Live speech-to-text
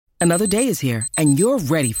Another day is here, and you're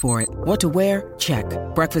ready for it. What to wear? Check.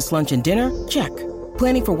 Breakfast, lunch, and dinner? Check.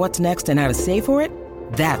 Planning for what's next and how to save for it?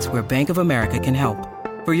 That's where Bank of America can help.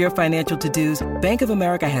 For your financial to-dos, Bank of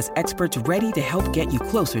America has experts ready to help get you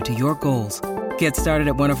closer to your goals. Get started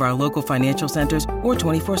at one of our local financial centers or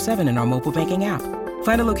 24/7 in our mobile banking app.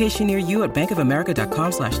 Find a location near you at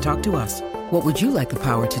bankofamerica.com/talktous. What would you like the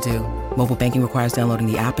power to do? Mobile banking requires downloading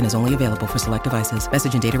the app and is only available for select devices.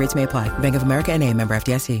 Message and data rates may apply. Bank of America N.A., member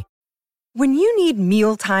FDIC. When you need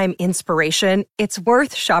mealtime inspiration, it's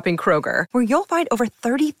worth shopping Kroger, where you'll find over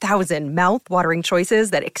 30,000 mouth-watering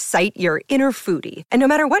choices that excite your inner foodie. And no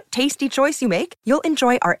matter what tasty choice you make, you'll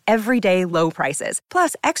enjoy our everyday low prices,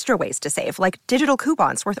 plus extra ways to save, like digital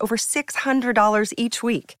coupons worth over $600 each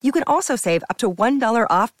week. You can also save up to $1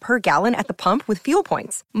 off per gallon at the pump with fuel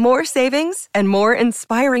points. More savings and more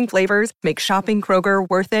inspiring flavors make shopping Kroger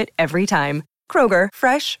worth it every time. Kroger,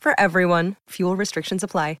 fresh for everyone. Fuel restrictions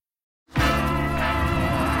apply.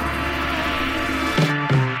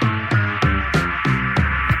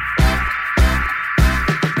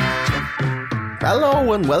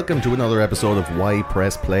 Hello and welcome to another episode of Why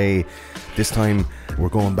Press Play. This time we're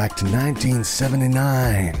going back to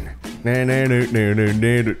 1979. And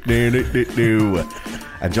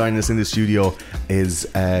joining us in the studio is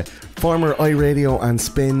former iRadio and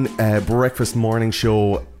Spin breakfast morning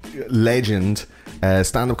show legend,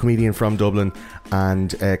 stand-up comedian from Dublin,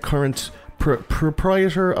 and current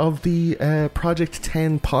proprietor of the Project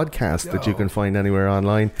 10 podcast that you can find anywhere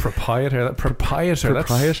online. Proprietor?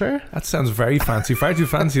 That sounds very fancy. Far too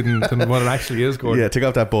fancy than what it actually is, Gordon. Yeah, take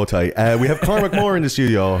off that bow tie. We have Cormac Moore in the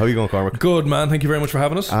studio. How are you going, Cormac? Good, man. Thank you very much for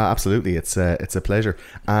having us. Absolutely. It's a pleasure.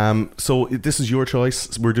 So this is your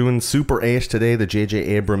choice. We're doing Super 8 today, the J.J.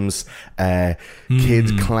 Abrams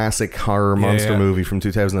kid classic horror monster movie from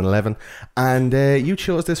 2011. And you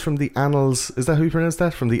chose this from the annals. Is that how you pronounce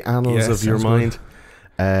that? From the annals of your mind.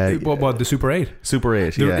 What the Super 8? Super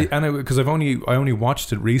 8, yeah. And because I only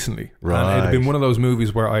watched it recently, right? And it had been one of those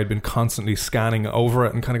movies where I had been constantly scanning over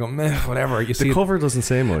it and kind of going, meh, whatever. You see, the cover doesn't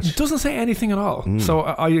say much. It doesn't say anything at all. So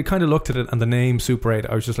I kind of looked at it, and the name Super 8,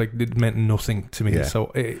 I was just like, it meant nothing to me.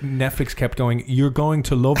 So Netflix kept going, "You're going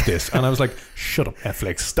to love this," and I was like, "Shut up,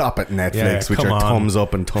 Netflix! Stop it, Netflix!" With your thumbs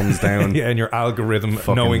up and thumbs down. Yeah, and your algorithm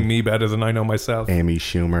knowing me better than I know myself. Amy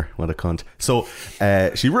Schumer, what a cunt. So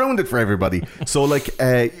she ruined it for everybody. So like.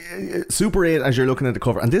 Super 8, as you're looking at the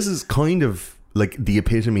cover, and this is kind of like the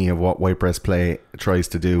epitome of what White Press Play tries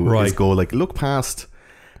to do, is go like, look past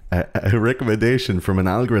a recommendation from an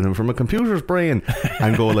algorithm from a computer's brain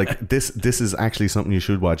and go like, this is actually something you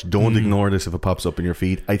should watch. Don't ignore this if it pops up in your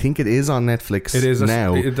feed. I think it is on Netflix. It is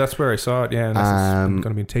now. That's where I saw it. Yeah, and it's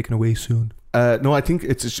going to be taken away soon. No, I think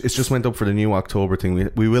it's just went up for the new October thing.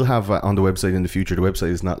 We will have on the website in the future. The website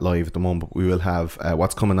is not live at the moment, but we will have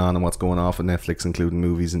what's coming on and what's going off on Netflix, including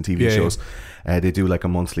movies and TV shows. They do like a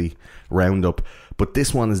monthly roundup, but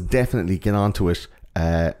this one is definitely, get onto it.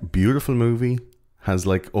 Beautiful movie, has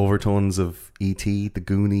like overtones of E.T., The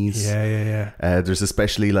Goonies. There's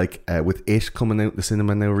especially like with It coming out the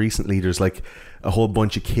cinema now recently, there's like a whole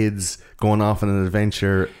bunch of kids going off on an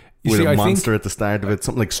adventure with a monster at the start of it.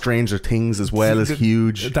 Something like Stranger Things as well is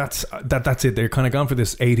huge. That's it. They're kind of gone for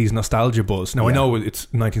this 80s nostalgia buzz. Now I know it's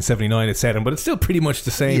 1979 it's set in, but it's still pretty much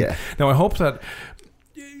the same. Now I hope that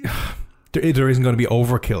there isn't going to be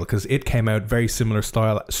overkill, because it came out very similar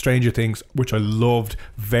style. Stranger Things, which I loved,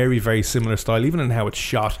 very, very similar style, even in how it's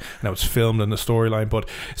shot and how it's filmed and the storyline. But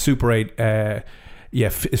Super 8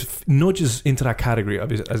 it nudges into that category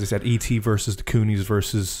of, as I said, E.T. versus the Goonies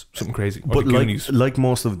versus something crazy. But like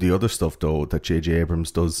most of the other stuff though that J.J. Abrams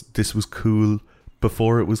does, this was cool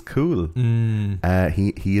before it was cool.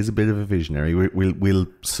 He is a bit of a visionary. We'll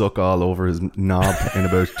suck all over his knob in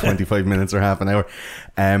about 25 minutes or half an hour.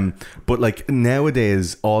 But like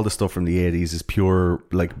nowadays, all the stuff from the 80s is pure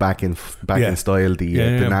like back in style.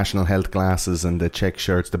 The National Health glasses and the check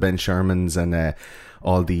shirts, the Ben Shermans, and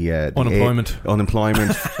all the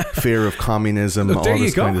unemployment, fear of communism, Look, all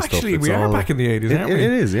this kind of stuff. Actually, we are back in the 80s, aren't we?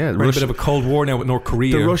 It is, yeah. We're in a bit of a Cold War now with North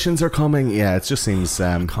Korea. The Russians are coming. Yeah, it just seems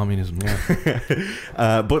communism.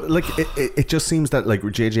 Yeah, but like it just seems that like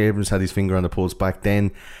J.J. Abrams had his finger on the pulse back then.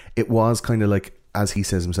 It was kind of like, as he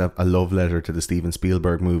says himself, a love letter to the Steven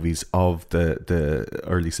Spielberg movies of the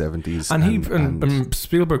early 70s. And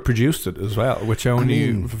Spielberg produced it as well, which I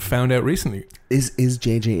only found out recently. Is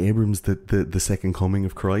J.J. Abrams the second coming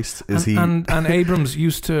of Christ? And Abrams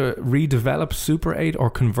used to redevelop Super 8 or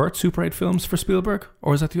convert Super 8 films for Spielberg?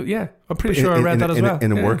 Or is that I'm pretty sure I read that as well.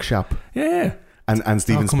 In a workshop. Yeah. And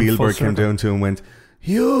Steven Spielberg came down to him and went,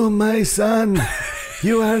 "You, my son,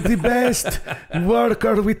 You are the best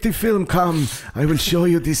worker with the film. Come, I will show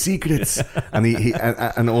you the secrets. And he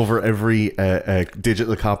and over every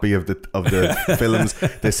digital copy of the films,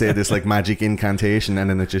 they say this like magic incantation, and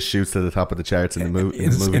then it just shoots to the top of the charts in the movie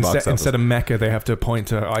box office. Instead of Mecca, they have to point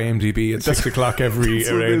to IMDb at 6 o'clock every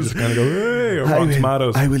day. Just kind of go, hey, or Rotten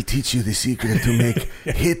Tomatoes. I will teach you the secret to make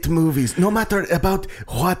hit movies, no matter about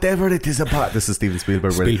whatever it is about. This is Steven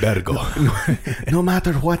Spielberg. No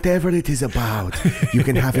matter whatever it is about, you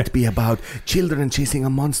can have it be about children chasing a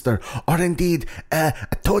monster, or indeed a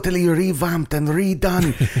totally revamped and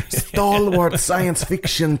redone stalwart science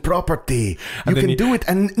fiction property. You can do it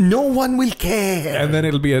and no one will care. And then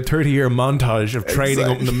it'll be a 30-year montage of training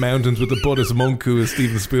up in the mountains with the Buddhist monk who is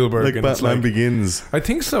Steven Spielberg. Like and Batman Begins. I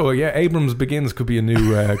think so, yeah. Abrams Begins could be a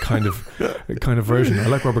new kind of version. I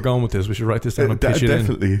like where we're going with this. We should write this down and pitch it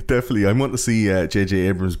in. Definitely. I want to see J.J.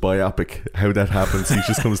 Abrams' biopic, how that happens. He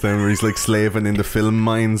just comes down where he's like slaving in the film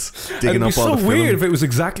mines, digging up all the film. It'd be so weird if it was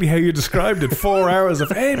exactly how you described it. 4 hours of,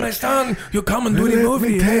 hey, my son, you come and do the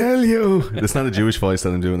movie. Let me tell you. It's not a Jewish voice that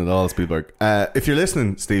I'm doing at all, Spielberg. If you're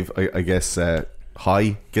listening, Steve, I guess...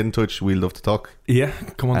 hi, get in touch. We'd love to talk. Yeah,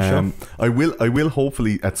 come on the show. I will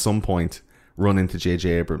hopefully at some point run into J.J.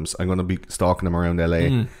 Abrams. I'm going to be stalking him around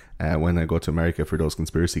LA when I go to America for those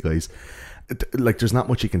conspiracy guys. Like, there's not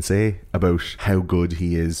much you can say about how good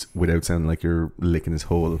he is without sounding like you're licking his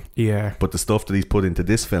hole. Yeah. But the stuff that he's put into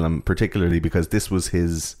this film, particularly because this was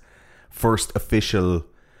his first official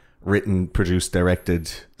written, produced,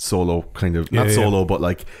 directed solo kind of solo, but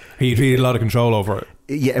like he had a lot of control over it.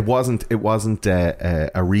 Yeah, it wasn't a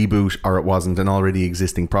reboot, or it wasn't an already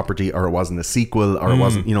existing property, or it wasn't a sequel, or it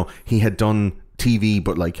wasn't, you know, he had done TV,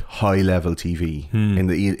 but like high level TV in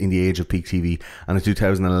the age of peak TV. And in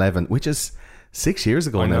 2011, which is 6 years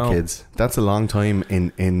ago now, kids. That's a long time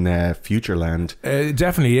in Futureland. It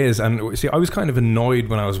definitely is. And see, I was kind of annoyed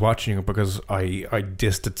when I was watching it because I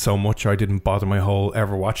dissed it so much. I didn't bother my whole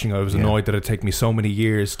ever watching it. I was annoyed that it'd take me so many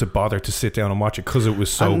years to bother to sit down and watch it because it was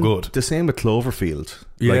so good. The same with Cloverfield.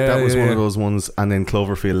 Like, that was one of those ones. And then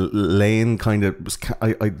Cloverfield Lane kind of was,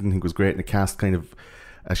 I didn't think was great, and it cast kind of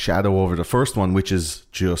a shadow over the first one, which is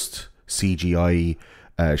just CGI,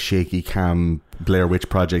 shaky cam, Blair Witch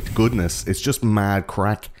Project goodness. It's just mad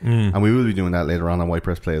crack, and we will be doing that later on White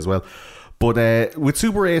Press Play as well. But with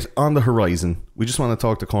Super 8 on the horizon, we just want to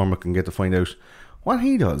talk to Cormac and get to find out what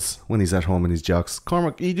he does when he's at home in his jocks.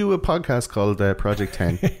 Cormac, you do a podcast called Project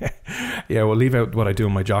 10. Yeah, we'll leave out what I do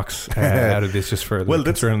in my jocks out of this just for the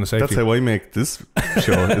concern and the safety. That's how I make this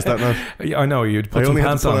show. Is that not? Yeah, I know, you'd put some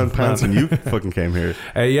pants on. I only had to put on pants when you fucking came here.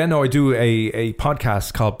 I do a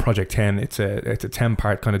podcast called Project 10. It's a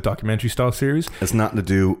 10-part kind of documentary style series. It's nothing to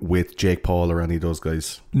do with Jake Paul or any of those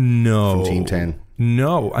guys. No. From Team 10.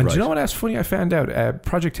 No, and do you know what else funny I found out?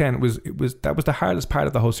 Project 10 was the hardest part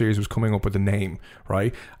of the whole series, was coming up with a name,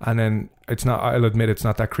 right? And then I'll admit it's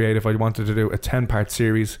not that creative. I wanted to do a 10-part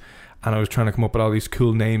series, and I was trying to come up with all these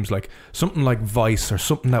cool names, like something like Vice or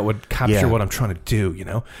something that would capture what I'm trying to do, you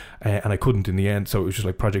know? And I couldn't in the end, so it was just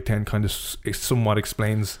like Project 10 kind of somewhat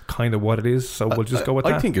explains kind of what it is. So we'll just go with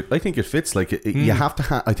that. I think it fits. Like you have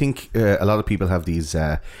to. I think a lot of people have these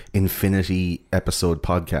infinity episode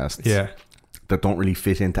podcasts. Yeah. That don't really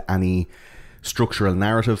fit into any structural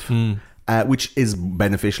narrative, which is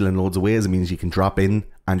beneficial in loads of ways. It means you can drop in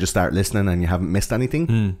and just start listening and you haven't missed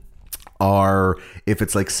anything. Or if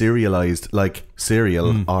it's like serialized, like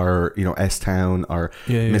Serial or, you know, S-Town or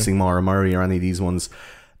Missing Maura Murray or any of these ones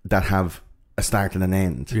that have a start and an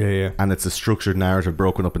end. And it's a structured narrative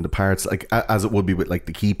broken up into parts, like as it would be with like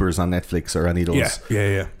The Keepers on Netflix or any of those.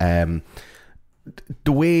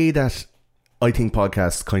 The way that I think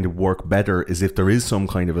podcasts kind of work better is if there is some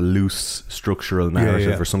kind of a loose structural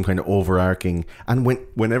narrative or some kind of overarching. And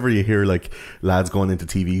whenever you hear like lads going into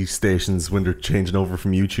TV stations when they're changing over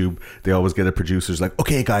from YouTube, they always get a producer's like,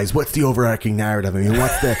 okay guys, what's the overarching narrative? I mean,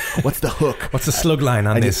 what's the hook? What's the slug line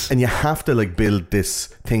on this? And you have to like build this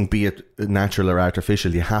thing, be it natural or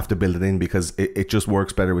artificial. You have to build it in because it just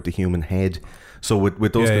works better with the human head. So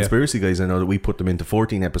with those conspiracy guys, I know that we put them into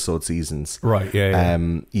 14 episode seasons. Right,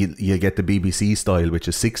 you get the BBC style, which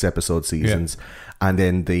is 6 episode seasons, and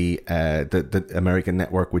then the American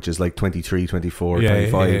network, which is like 23, 24,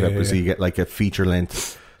 25 episodes. So you get like a feature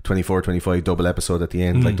length 24, 25 double episode at the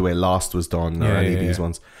end, like the way Lost was done or any of these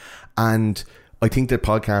ones. And I think that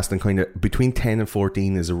podcasting kind of between 10 and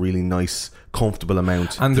 14 is a really nice, comfortable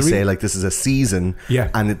amount and to say like this is a season,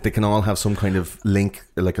 and they can all have some kind of link,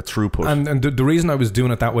 like a throughput. And the reason I was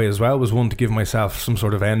doing it that way as well was, one, to give myself some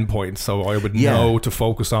sort of end point, so I would know to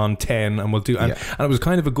focus on 10, and we'll do. And it was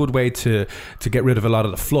kind of a good way to get rid of a lot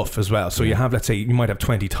of the fluff as well. So you have, let's say, you might have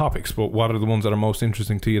 20 topics, but what are the ones that are most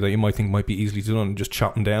interesting to you that you might think might be easily done, and just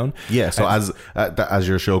chop them down. So as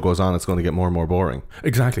your show goes on, it's going to get more and more boring.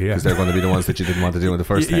 Exactly, because they're going to be the ones that you didn't want to do in the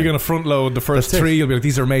first time. You're going to front load the first three. You'll be like,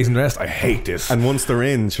 these are amazing. The rest, I hate this. And once they're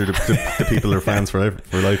in, sure, the people are fans for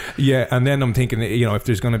life. Yeah, and then I'm thinking, if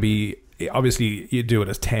there's going to be, obviously you do it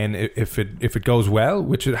as 10 if it goes well,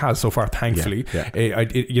 which it has so far, thankfully.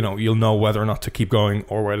 You'll know whether or not to keep going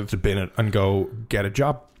or whether to bin it and go get a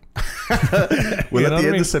job. Well, at the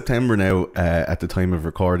end of September now, at the time of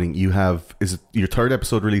recording, is it your third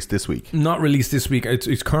episode released this week? Not released this week.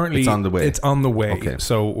 It's currently, it's on the way. It's on the way. Okay.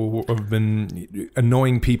 So I've been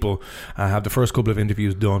annoying people. I have the first couple of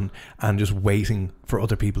interviews done and just waiting for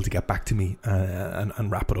other people to get back to me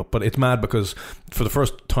and wrap it up. But it's mad because for the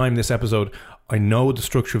first time this episode, I know the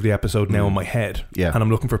structure of the episode now in my head, and I'm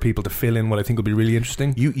looking for people to fill in what I think will be really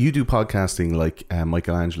interesting. You do podcasting like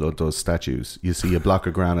Michelangelo does statues. You see a block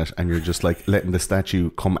of granite and you're just like letting the statue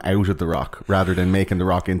come out of the rock rather than making the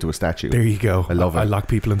rock into a statue. There you go. I love it. I lock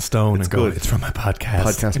people in stone. It's and go, good. It's from my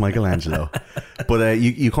podcast Michelangelo. But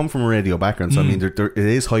you come from a radio background, so I mean there it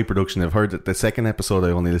is high production. I've heard that the second episode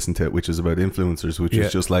I only listened to, which is about influencers, which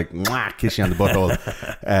is just like kiss you on the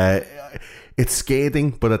butthole. It's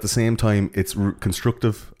scathing, but at the same time it's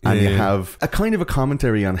constructive, and you have a kind of a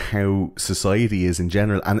commentary on how society is in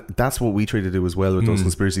general, and that's what we try to do as well with those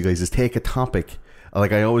conspiracy guys, is take a topic.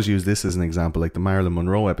 Like I always use this as an example, like the Marilyn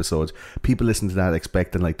Monroe episode. People listen to that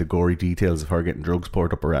expecting like the gory details of her getting drugs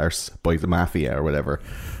poured up her arse by the mafia or whatever,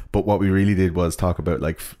 but what we really did was talk about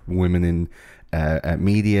like women in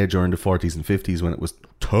media during the 40s and 50s when it was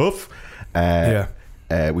tough.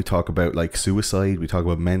 We talk about like suicide, we talk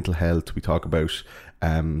about mental health, we talk about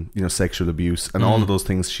sexual abuse and all of those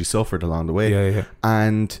things she suffered along the way.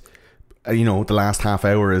 And the last half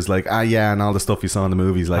hour is like and all the stuff you saw in the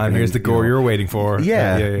movies, like, and here's the gore you're waiting for.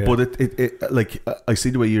 But it like I see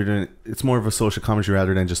the way you're doing it, it's more of a social commentary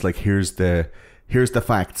rather than just like here's the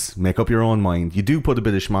facts, make up your own mind. You do put a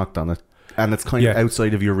bit of schmuck on it, and it's kind of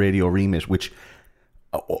outside of your radio remit, which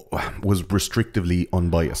was restrictively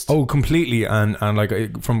unbiased. Oh, completely. And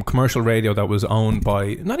like from commercial radio that was owned by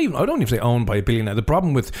I don't even say owned by a billionaire. The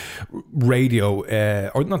problem with radio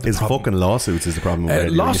or not is fucking lawsuits is the problem with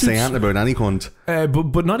radio. Lawsuits, you say anything about any cunt,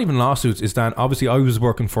 but not even lawsuits, is that obviously I was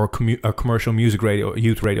working for a commercial music radio,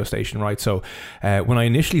 youth radio station, right? So when I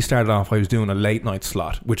initially started off, I was doing a late night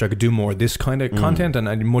slot, which I could do more of this kind of content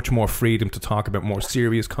and much more freedom to talk about more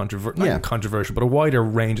serious not controversial, but a wider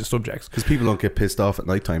range of subjects, because people don't get pissed off at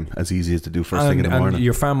night time as easy as to do first thing in the morning. And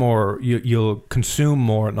you're far more, you'll consume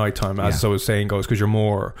more at night time, as so as saying goes, because you're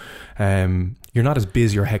more you're not as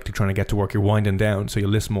busy or hectic trying to get to work, you're winding down, so you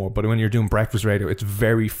listen more. But when you're doing breakfast radio, it's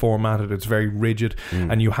very formatted, it's very rigid,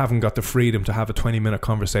 and you haven't got the freedom to have a 20-minute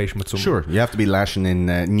conversation with someone. Sure, you have to be lashing in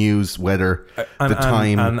news, weather, the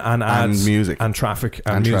time, and ads, and music, and traffic,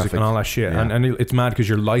 and music, and all that shit. And it's mad because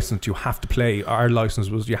you're licensed, you have to play, our license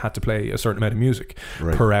was you had to play a certain amount of music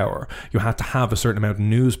per hour, you had to have a certain amount of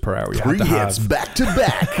news per hour, you had to have back to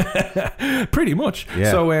back pretty much.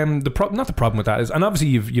 So not the problem with that is, and obviously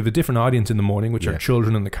you've a different audience in the morning, which are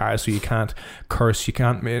children in the car, so you can't curse, you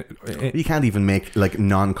can't even make like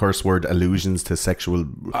non-curse word allusions to sexual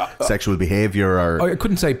behaviour, or I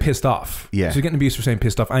couldn't say pissed off, so you're getting abused for saying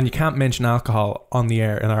pissed off, and you can't mention alcohol on the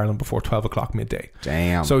air in Ireland before 12 o'clock midday.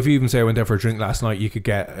 Damn. So if you even say I went out for a drink last night, you could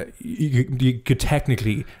get you could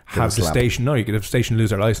technically have the station you could have the station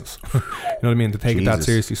lose their license. You know what I mean, to take it that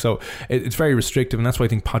seriously. So it's very restrictive, and that's why I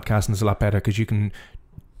think podcasting is a lot better, because you can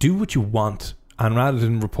do what you want. And rather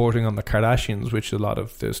than reporting on the Kardashians, which a lot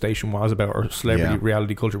of the station was about, or celebrity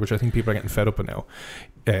reality culture, which I think people are getting fed up with now,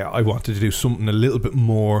 I wanted to do something a little bit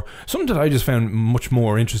more, something that I just found much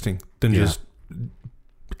more interesting than just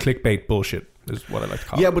clickbait bullshit, is what I like to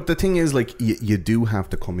call it. Yeah, but the thing is, like, you do have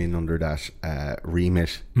to come in under that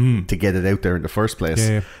remit to get it out there in the first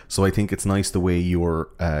place. So I think it's nice the way you're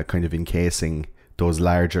kind of encasing those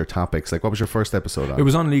larger topics. Like, what was your first episode on? It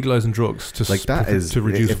was on legalizing drugs to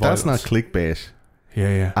reduce if violence. That's not clickbait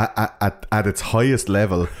at its highest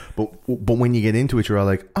level, but when you get into it, you're all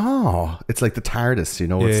like, it's like the TARDIS,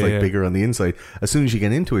 it's like bigger on the inside. As soon as you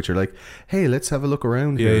get into it, you're like, hey, let's have a look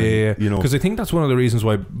around here. Because I think that's one of the reasons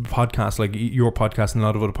why podcasts like your podcast and a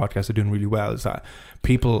lot of other podcasts are doing really well, is that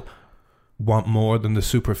people want more than the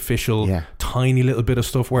superficial tiny little bit of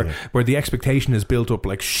stuff where the expectation is built up,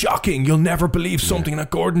 like, shocking, you'll never believe something that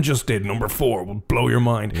Gordon just did, number 4 will blow your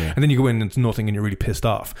mind, and then you go in and it's nothing and you're really pissed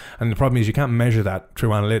off. And the problem is you can't measure that through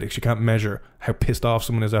analytics. You can't measure how pissed off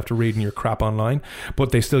someone is after reading your crap online,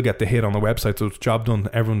 but they still get the hit on the website, so it's job done,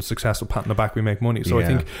 everyone's successful, pat on the back, we make money. So I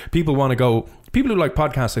think people who like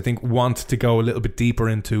podcasts, I think, want to go a little bit deeper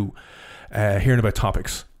into hearing about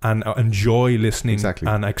topics and enjoy listening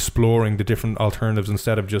and exploring the different alternatives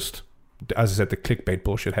instead of just, as I said, the clickbait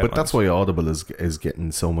bullshit headlines. But that's why Audible is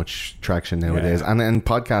getting so much traction nowadays, and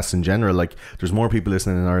podcasts in general. Like, there's more people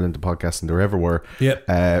listening in Ireland to podcasts than there ever were.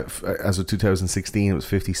 As of 2016, it was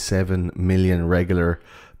 57 million regular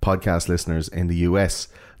podcast listeners in the US.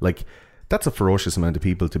 Like, that's a ferocious amount of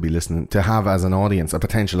people to be listening to, have as an audience, a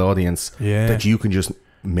potential audience that you can just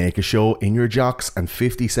make a show in your jocks and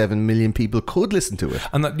 57 million people could listen to it.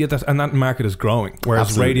 And that market is growing,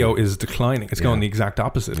 whereas radio is declining. It's going the exact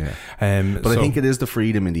opposite. But I think it is the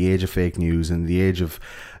freedom in the age of fake news, in the age of,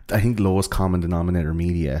 I think, lowest common denominator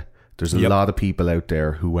media. There's a lot of people out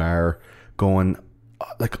there who are going,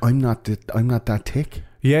 like, I'm not that tick.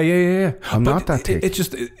 I'm not that tick.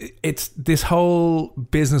 It's this whole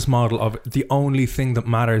business model of the only thing that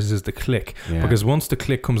matters is the click. Because once the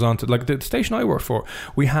click comes on to, like, the station I work for,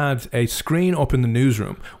 we had a screen up in the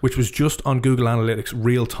newsroom which was just on Google Analytics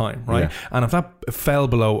real time, right? And if that fell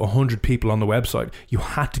below 100 people on the website, you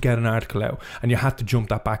had to get an article out and you had to jump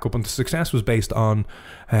that back up, and the success was based on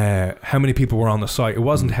how many people were on the site. It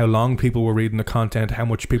wasn't how long people were reading the content, how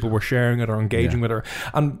much people were sharing it or engaging with it.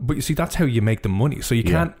 But you see, that's how you make the money. So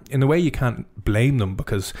you can't, in a way, you can't blame them,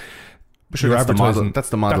 because that's the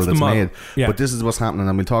model that's made. But this is what's happening,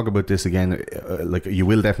 and we'll talk about this again. Like, you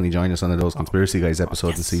will definitely join us on those Conspiracy Guys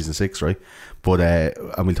episodes in season 6, right? But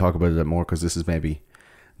and we'll talk about it more, because this is maybe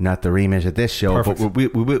not the remit of this show. Perfect.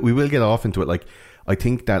 But we will get off into it. Like, I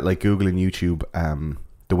think that, like, Google and YouTube,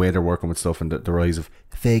 the way they're working with stuff and the rise of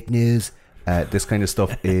fake news, this kind of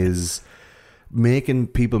stuff is making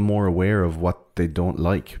people more aware of what they don't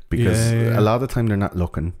like, because a lot of the time they're not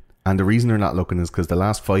looking, and the reason they're not looking is because the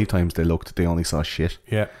last 5 times they looked, they only saw shit.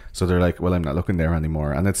 So they're like, well, I'm not looking there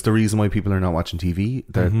anymore. And it's the reason why people are not watching TV.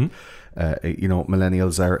 That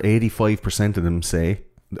millennials are 85% of them say,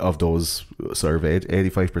 of those surveyed,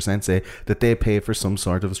 85% say that they pay for some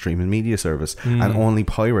sort of streaming media service and only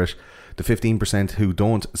pirate. The 15% who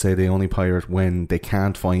don't say they only pirate when they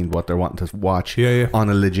can't find what they're wanting to watch on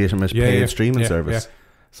a legitimate paid streaming service.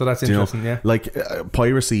 So that's interesting. Like,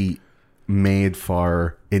 piracy made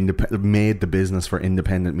the business for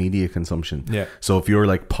independent media consumption. So if you're,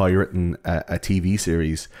 like, pirating a TV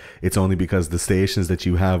series, it's only because the stations that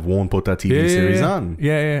you have won't put that TV series on.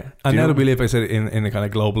 And now that we live, I said, in a kind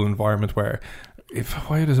of global environment where,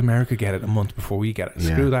 why does America get it a month before we get it?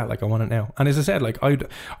 Screw that, like, I want it now. And as I said, like, I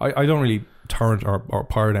don't really torrent or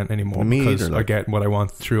pirate it anymore, because I get what I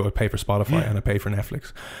want through. I pay for Spotify and I pay for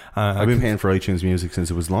Netflix. I've been paying for iTunes Music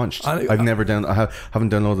since it was launched. I haven't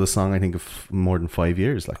downloaded a song, I think, of more than 5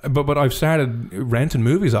 years. Like, but I've started renting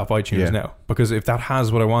movies off iTunes now, because if that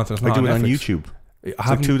has what I want, it's not I do on it Netflix. on YouTube. It's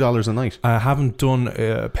like $2 a night. I haven't done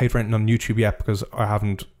paid renting on YouTube yet, because I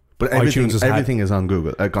haven't. But everything is on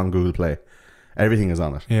Google, on Google Play. Everything is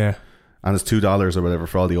on it. And it's $2 or whatever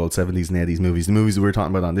for all the old 70s and 80s movies. The movies that we're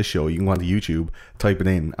talking about on this show, you can go onto YouTube, type it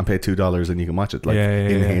in, and pay $2 and you can watch it, like,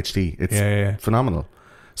 in HD. It's phenomenal.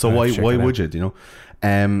 So why would you? You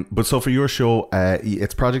know? But so for your show,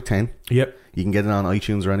 it's Project 10. You can get it on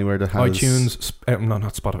iTunes or anywhere that has iTunes, not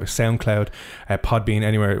Spotify, SoundCloud, Podbean,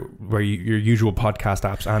 anywhere where your usual podcast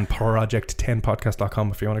apps, and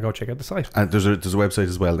project10podcast.com if you want to go check out the site. And there's a website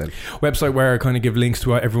as well then. Website where I kind of give links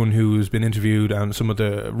to everyone who's been interviewed and some of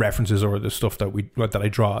the references or the stuff that I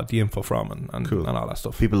draw the info from and all that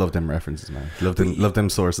stuff. People love them references, man. Love them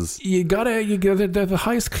sources. You got the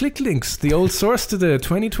highest click links, the old source to the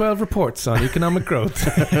 2012 reports on economic growth.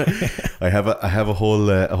 I have a whole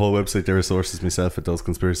website there of sources myself at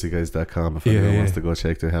thoseconspiracyguys.com if anyone wants to go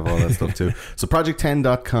check to have all that stuff too. So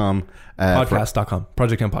project10.com podcast.com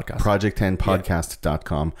Project 10 podcast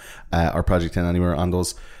project10podcast.com or Project 10 anywhere on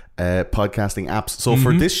those podcasting apps. So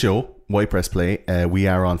for this show, Why Press Play, we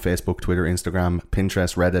are on Facebook, Twitter, Instagram,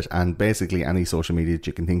 Pinterest, Reddit, and basically any social media that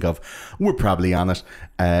you can think of. We're probably on it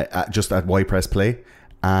just at Why Press Play.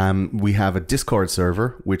 We have a Discord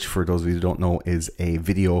server, which for those of you who don't know is a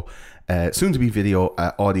video, soon to be video,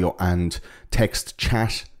 audio and text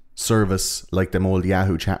chat service like them old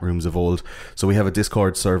Yahoo chat rooms of old. So we have a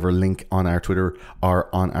Discord server link on our Twitter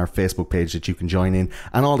or on our Facebook page that you can join in,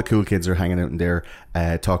 and all the cool kids are hanging out in there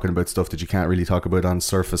talking about stuff that you can't really talk about on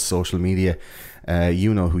surface social media.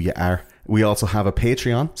 You know who you are. We also have a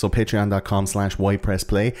Patreon, so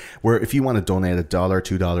patreon.com/ypressplay, where if you want to donate $1,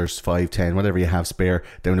 $2, $5, $10, whatever you have spare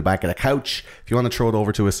down the back of the couch, if you want to throw it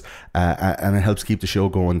over to us, and it helps keep the show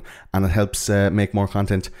going, and it helps make more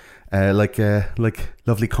content, like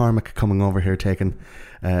lovely Cormac coming over here taking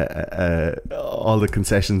all the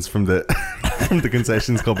concessions from the from the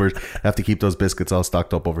concessions cupboard. I have to keep those biscuits all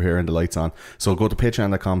stocked up over here and the lights on. So go to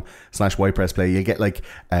patreon.com/ypressplay. You get like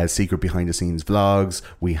secret behind the scenes vlogs.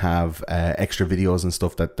 We have extra videos and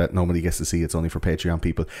stuff that nobody gets to see. It's only for Patreon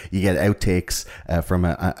people. You get outtakes from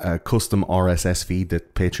a custom RSS feed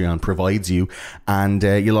that Patreon provides you, and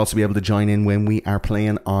you'll also be able to join in when we are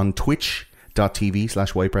playing on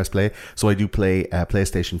twitch.tv/ypressplay. So I do play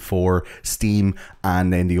PlayStation 4, Steam,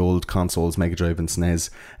 and then the old consoles, Mega Drive and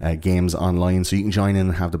SNES games online. So you can join in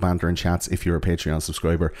and have the banter and chats if you're a Patreon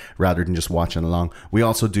subscriber, rather than just watching along. We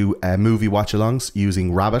also do movie watch-alongs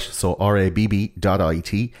using Rabbit, so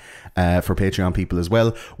rabb.it, for Patreon people as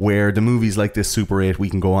well, where the movies like this Super 8, we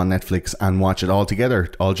can go on Netflix and watch it all together,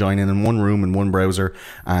 all join in one room in one browser,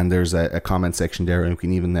 and there's a comment section there, and we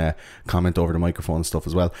can even comment over the microphone and stuff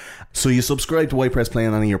as well. So you subscribe to YPress Play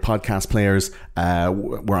on any of your podcast players.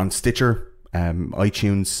 We're on Stitcher,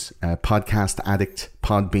 iTunes, Podcast Addict,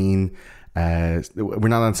 Podbean. We're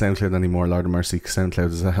not on SoundCloud anymore, Lord of Mercy.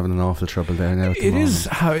 SoundCloud is having an awful trouble there now.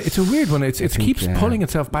 It's a weird one. It keeps pulling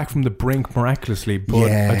itself back from the brink miraculously,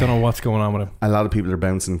 but I don't know what's going on with it. A lot of people are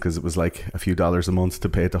bouncing because it was like a few dollars a month to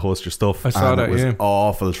pay to host your stuff. I saw that. It was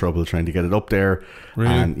awful trouble trying to get it up there.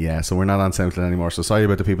 Really? And so we're not on SoundCloud anymore. So sorry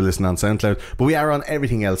about the people listening on SoundCloud, but we are on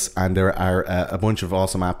everything else, and there are a bunch of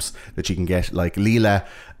awesome apps that you can get, like Leela,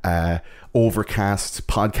 Overcast,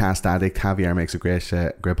 Podcast Addict. Javier makes a great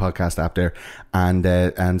podcast app there,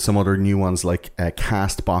 and some other new ones like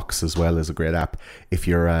Castbox as well is a great app if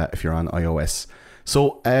you're on iOS.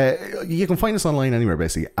 So you can find us online anywhere,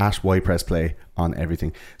 basically at YPressPlay on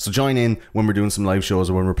everything. So join in when we're doing some live shows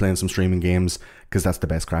or when we're playing some streaming games, because that's the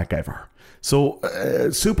best crack ever. So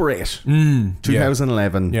Super 8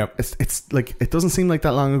 2011. Yep. It's like, it doesn't seem like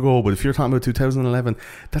that long ago, but if you're talking about 2011,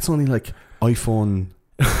 that's only like iPhone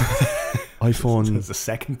It's the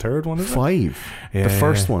second, third one, is 5. The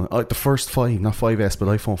first one, the first 5, not 5S, but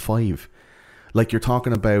iPhone 5. Like, you're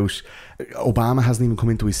talking about, Obama hasn't even come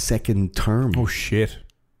into his second term. Oh shit.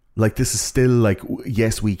 Like, this is still like,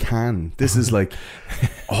 yes, we can. This is like,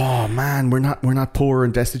 oh man, we're not poor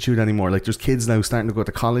and destitute anymore. Like, there's kids now starting to go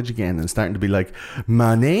to college again and starting to be like,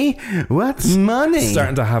 money? What's money?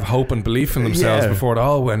 Starting to have hope and belief in themselves before it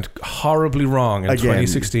all went horribly wrong in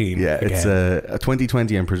 2016. Yeah, it's a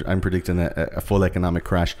 2020. I'm predicting a full economic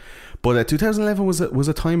crash. But 2011 was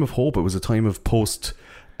a time of hope. It was a time of post.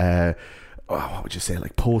 What would you say?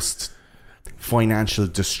 Like post financial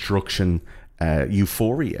destruction.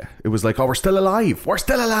 Euphoria. It was like, oh, we're still alive.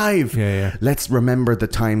 Yeah. Let's remember the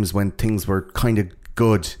times when things were kind of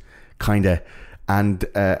good, and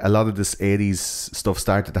a lot of this 80s stuff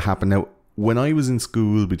started to happen. Now, when I was in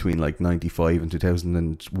school between like 95 and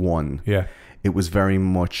 2001, it was very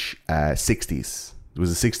much 60s. There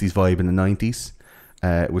was a 60s vibe in the 90s.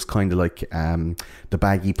 It was kind of like the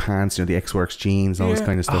baggy pants, the X-Works jeans, all this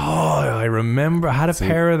kind of stuff. Oh, I remember. I had a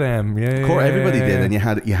pair of them. Everybody did, and you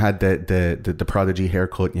had the Prodigy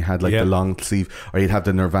haircut, and you had like the long sleeve, or you'd have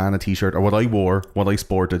the Nirvana t-shirt. Or what I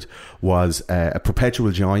sported was a perpetual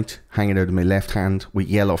joint hanging out of my left hand with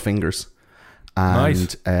yellow fingers,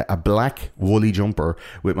 and a black woolly jumper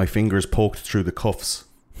with my fingers poked through the cuffs.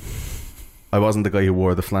 I wasn't the guy who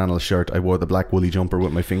wore the flannel shirt. I wore the black woolly jumper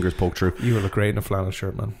with my fingers poked through. You would look great in a flannel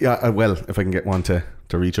shirt, man. Yeah, well, if I can get one to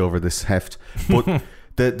reach over this heft. But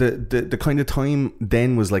the kind of time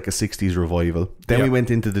then was like a 60s revival. Then we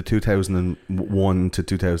went into the 2001 to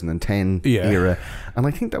 2010 era. And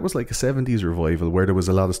I think that was like a 70s revival, where there was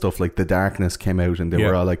a lot of stuff like The Darkness came out, and they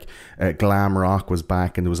were all like, glam rock was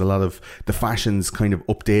back, and there was a lot of the fashions kind of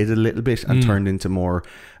updated a little bit and turned into more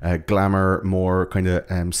glamour, more kind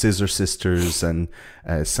of Scissor Sisters and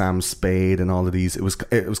Sam Spade and all of these. It was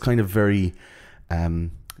kind of very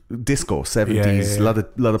disco 70s.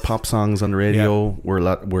 A lot of pop songs on the radio were a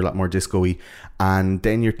lot more disco-y, and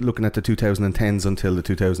then you're looking at the 2010s until the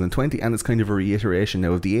 2020, and it's kind of a reiteration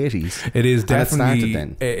now of the 80s. It is definitely.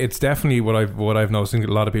 Then. It's definitely what I've noticed. A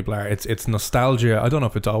lot of people are. It's nostalgia. I don't know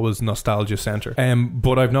if it's always nostalgia center.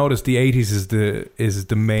 But I've noticed the 80s is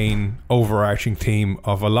the main overarching theme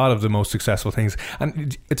of a lot of the most successful things,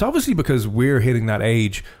 and it's obviously because we're hitting that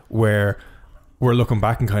age where we're looking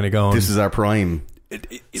back and kind of going, "This is our prime."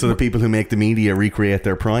 So the people who make the media recreate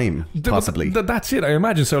their prime, possibly. That's it, I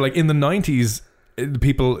imagine. So like in the 90s, the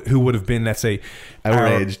people who would have been, let's say, our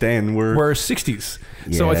age then were 60s.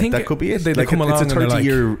 Yeah, so I think that could be it. They come along, it's a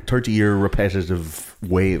 30-year repetitive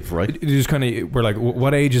wave, right? You just kind of, we're like,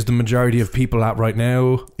 what age is the majority of people at right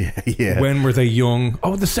now? Yeah. When were they young?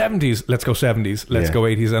 Oh, the 70s. Let's go 70s. Let's go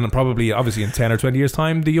 80s. And probably, obviously, in 10 or 20 years'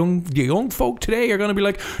 time, the young folk today are going to be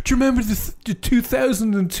like, do you remember the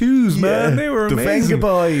 2002s, man? They were amazing. The Venga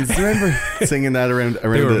Boys. Do you remember singing that around?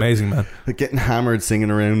 They were amazing, man. Getting hammered singing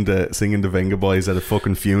around, singing the Venga Boys at a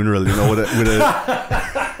fucking funeral, you know, with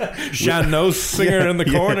a Shan Nose singer in the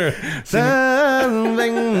corner. The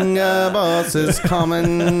Venga Boss is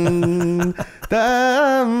coming.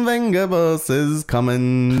 The Venga Boss is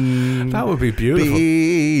coming. That would be beautiful.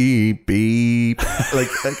 Beep, beep. like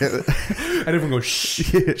and everyone goes,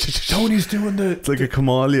 shh. Tony's doing the... It's like a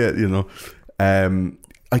Kamalia, you know.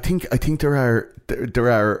 I think there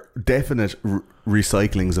are definite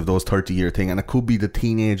recyclings of those 30-year thing, and it could be the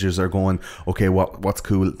teenagers are going, okay, what's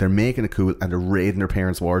cool? They're making it cool, and they're raiding their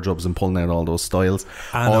parents' wardrobes and pulling out all those styles.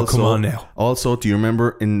 Also, come on now. Also, do you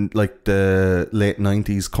remember in like the late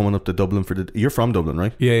 90s coming up to Dublin for you're from Dublin,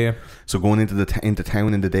 right? Yeah. So going into into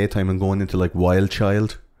town in the daytime and going into like Wild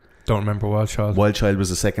Child. Don't remember Wild Child. Wild Child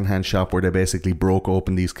was a second-hand shop where they basically broke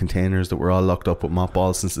open these containers that were all locked up with mop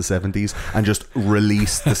balls since the 70s and just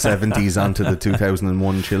released the 70s onto the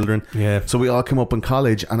 2001 children. Yeah. So we all came up in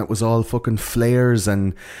college and it was all fucking flares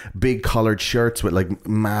and big collared shirts with like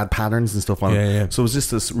mad patterns and stuff on them. Yeah. So it was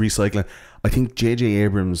just this recycling. I think J.J.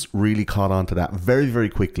 Abrams really caught on to that very, very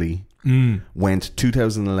quickly. Went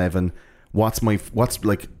 2011.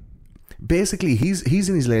 Basically, he's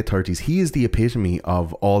in his late 30s. He is the epitome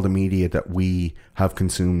of all the media that we have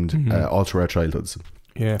consumed all through our childhoods.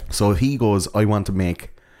 Yeah. So he goes, I want to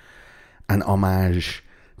make an homage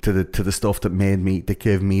to the stuff that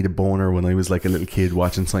gave me the boner when I was like a little kid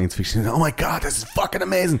watching science fiction. Oh my God, this is fucking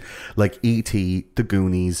amazing. Like E.T., The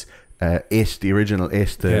Goonies, It, the original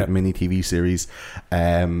It, the mini TV series,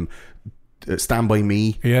 Stand By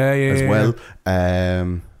Me as well.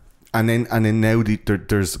 And then now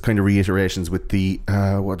there's kind of reiterations with the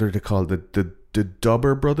what are they called, the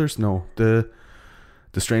Dubber brothers? No, the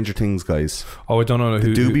Stranger Things guys. Oh, I don't know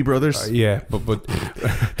the Doobie Brothers. Yeah, but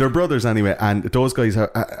they're brothers anyway, and those guys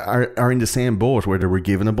are in the same boat where they were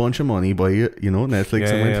given a bunch of money by Netflix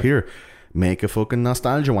and went here, make a fucking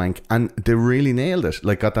nostalgia wank, and they really nailed it.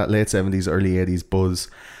 Like got that late 70s, early 80s buzz,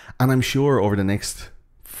 and I'm sure over the next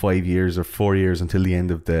 5 years or 4 years until the end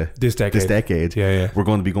of this decade, we're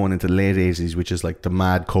going to be going into the late 80s, which is like the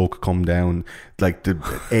mad coke come down, like the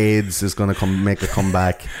AIDS is going to make a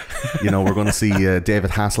comeback. We're going to see David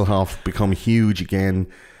Hasselhoff become huge again.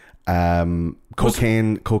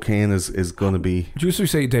 Cocaine is going to be... Just to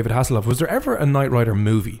say David Hasselhoff, was there ever a Knight Rider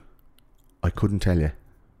movie? I couldn't tell you.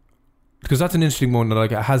 Because that's an interesting one.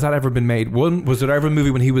 Like, has that ever been made? Was there ever a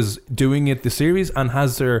movie when he was doing it, the series? And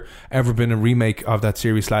has there ever been a remake of that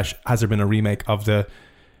series? / has there been a remake of the...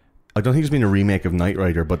 I don't think there's been a remake of Knight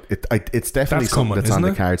Rider, but it's definitely something that's on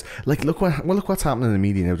the cards. Like, look what's happening in the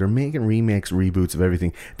media now. They're making remakes, reboots of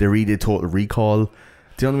everything. They redid Total Recall.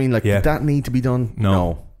 Do you know what I mean? Like, did that need to be done?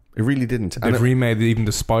 No. It really didn't. They've remade even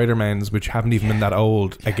the Spider-Mans, which haven't even been that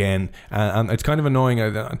old again, and it's kind of annoying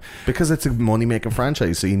because it's a money-making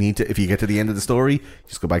franchise. So you need to, if you get to the end of the story,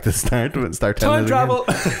 just go back to the start of it and start telling time travel.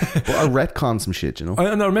 Or retcon some shit,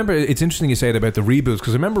 I remember it's interesting you say it about the reboots,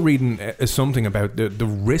 because I remember reading something about the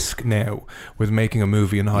risk now with making a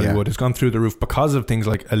movie in Hollywood has gone through the roof because of things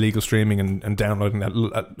like illegal streaming and downloading. That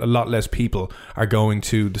a lot less people are going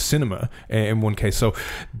to the cinema in one case. So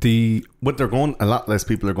a lot less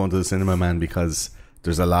people are going to the cinema, man, because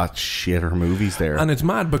there's a lot shitter movies there, and it's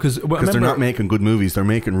mad because they're not making good movies, they're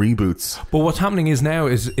making reboots. But what's happening is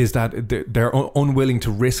that they're unwilling to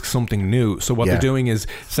risk something new. So what they're doing is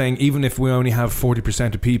saying, even if we only have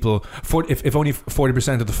 40% of people, if only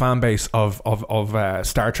 40% of the fan base of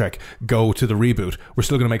Star Trek go to the reboot, we're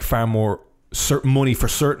still going to make far more money for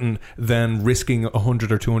certain than risking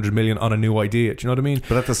 100 or 200 million on a new idea. Do you know what I mean?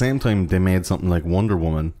 But at the same time, they made something like Wonder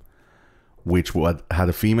Woman, which had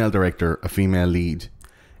a female director, a female lead,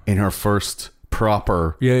 in her first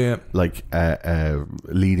proper leading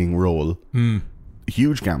role.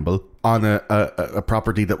 Huge gamble on a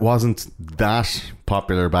property that wasn't that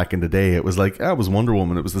popular back in the day. It was like, it was Wonder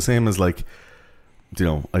Woman. It was the same as like, I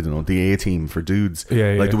don't know, the A-Team for dudes.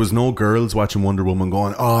 There was no girls watching Wonder Woman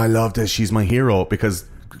going, oh, I love this, she's my hero, because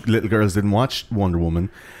little girls didn't watch Wonder Woman.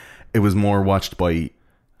 It was more watched by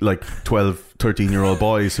like 12, 13-year-old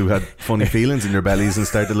boys who had funny feelings in their bellies and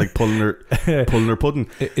started like pulling their pudding.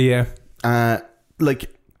 Yeah.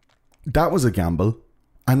 Like, that was a gamble.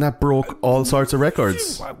 And that broke all sorts of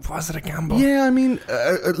records. Was it a gamble? Yeah, I mean,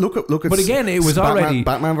 look at. But again, it was already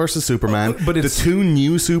Batman versus Superman. But it's the 2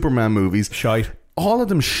 new Superman movies. Shite. All of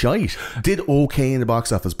them shite. Did okay in the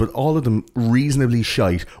box office, but all of them reasonably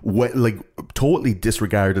shite. Like totally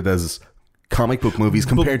disregarded as comic book movies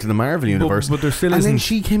compared to the Marvel universe. But there still and isn't. then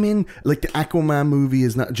she came in, like the Aquaman movie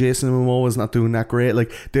is not. Jason Momoa is not doing that great.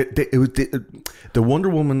 Like the Wonder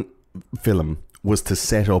Woman film was to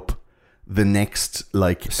set up the next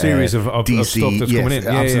like series of DC, stuff that's coming in.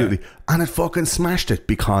 Absolutely. Yeah. And it fucking smashed it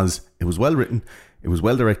because it was well written, it was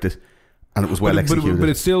well directed, and it was well executed. But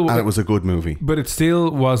it still, and it was a good movie. But it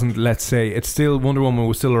still wasn't. Let's say it's still Wonder Woman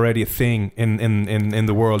was still already a thing in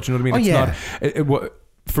the world. Do you know what I mean? It's not.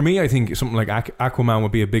 For me, I think something like Aquaman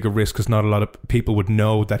would be a bigger risk because not a lot of people would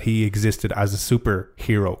know that he existed as a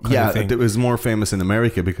superhero. It was more famous in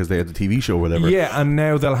America because they had the TV show or whatever. Yeah, and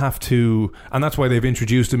now they'll have to, and that's why they've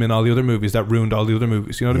introduced him in all the other movies that ruined all the other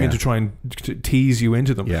movies. You know what I mean? To try and tease you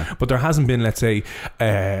into them. Yeah. But there hasn't been, let's say,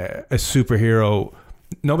 a superhero.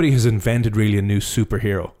 Nobody has invented really a new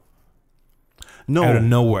superhero. No, out of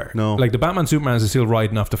nowhere. No, like the Batman Superman is still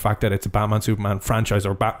riding off the fact that it's a Batman Superman franchise,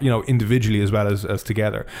 or individually as well as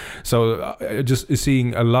together. So just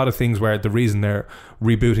seeing a lot of things where the reason they're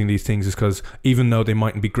rebooting these things is because even though they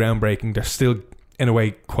mightn't be groundbreaking, they're still in a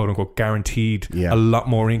way quote unquote guaranteed a lot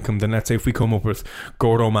more income than, let's say, if we come up with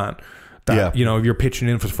Gordo Man. That, if you're pitching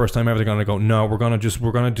in for the first time ever, they're going to go, no, we're going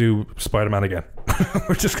to do Spider-Man again.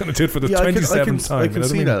 We're just going to do it for the 27th time. I can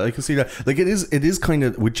see that. Like it is kind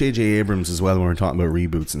of with J.J. Abrams as well when we're talking about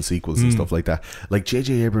reboots and sequels and stuff like that. Like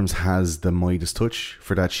J.J. Abrams has the Midas touch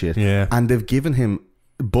for that shit. Yeah. And they've given him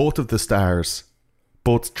both of the stars,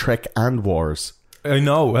 both Trek and Wars. I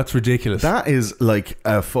know, that's ridiculous. That is like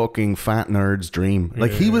a fucking fat nerd's dream.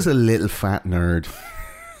 Like he was a little fat nerd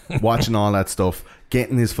watching all that stuff,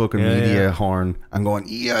 getting his fucking media horn and going,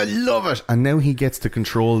 I love it. And now he gets to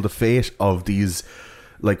control the fate of these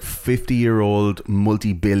like 50-year-old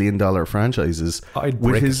multi-billion-dollar franchises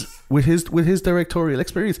with his directorial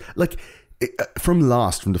experience. Like from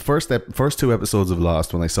the first 2 episodes of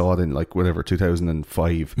Lost, when I saw it in like whatever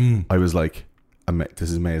 2005, I was like, this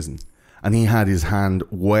is amazing. And he had his hand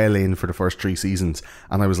well in for the first 3 seasons,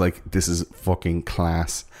 and I was like, this is fucking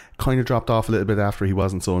class. Kind of dropped off a little bit after he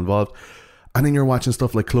wasn't so involved. And then you're watching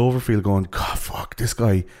stuff like Cloverfield going, God, fuck this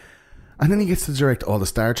guy. And then he gets to direct all the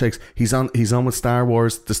Star Treks. He's on with Star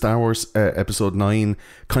Wars. The Star Wars episode 9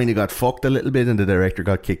 kind of got fucked a little bit, and the director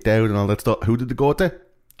got kicked out and all that stuff. Who did they go to?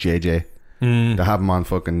 JJ. They have him on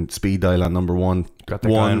fucking speed dial on number 1. Got the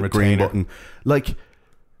guy on green retainer. button. Like,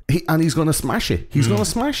 he's going to smash it. He's going to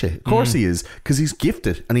smash it. Of course he is, because he's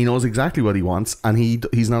gifted and he knows exactly what he wants, and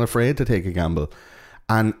he's not afraid to take a gamble.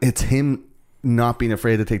 And it's him not being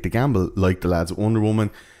afraid to take the gamble, like the lads at Wonder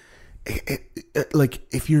Woman. Like,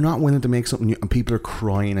 if you're not willing to make something new and people are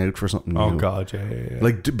crying out for something new, God, yeah.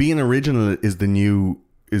 like being original is the new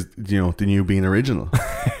being original.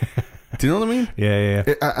 Do you know what I mean? Yeah.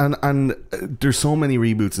 And there's so many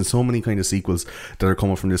reboots and so many kind of sequels that are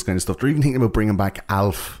coming from this kind of stuff. They're even thinking about bringing back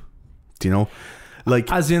Alf. Do you know?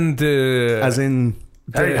 Like as in hey,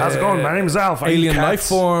 how's it going? My name's Alf. Alien Life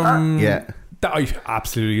Form. Yeah. I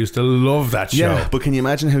absolutely used to love that show. Yeah, but can you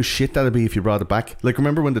imagine how shit that'd be if you brought it back? Like,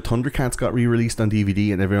 remember when the Thundercats got re-released on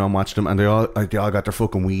DVD and everyone watched them, and they all got their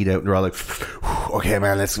fucking weed out and they're all like, okay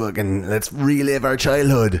man, let's relive our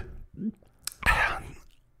childhood.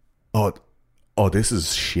 Oh, this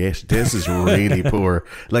is shit. This is really poor.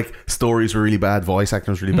 Like, stories were really bad, voice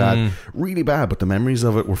acting was really bad, but the memories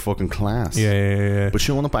of it were fucking class. Yeah. But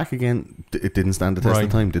showing it back again, it didn't stand the test of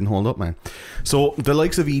time. Didn't hold up, man. So the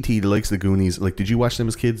likes of E.T., the likes of the Goonies, like, did you watch them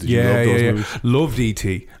as kids? Did you love those movies? Loved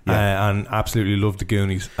E.T. And absolutely loved the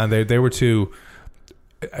Goonies, and they were two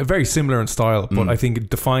very similar in style, but I think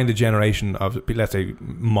it defined a generation of, let's say,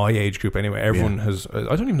 my age group anyway. Everyone has, I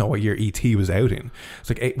don't even know what year E.T. was out in. It's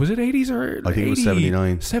like, was it 80s or I think 80, it was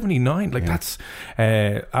 79. 79. Like, that's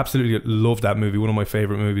absolutely loved that movie. One of my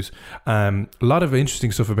favourite movies. A lot of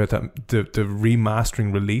interesting stuff about that, the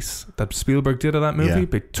remastering release that Spielberg did of that movie.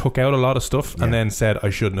 They took out a lot of stuff and then said,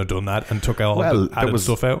 I shouldn't have done that, and took all the added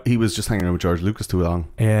stuff out. He was just hanging out with George Lucas too long.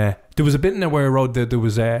 Yeah. There was a bit in there where I wrote that there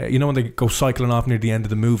was when they go cycling off near the end of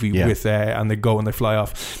the movie with and they go and they fly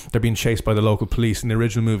off, they're being chased by the local police. In the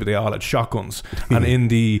original movie they all had shotguns, and in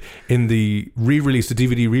the re-release, the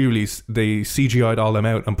DVD re-release, they CGI'd all them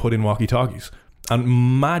out and put in walkie-talkies.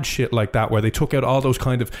 And mad shit like that, where they took out all those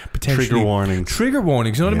kind of potentially trigger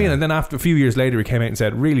warnings, you know what I mean? And then after a few years later he came out and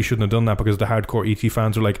said, really shouldn't have done that, because the hardcore E.T.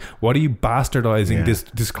 fans were like, what are you bastardizing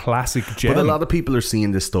this classic gem? But a lot of people are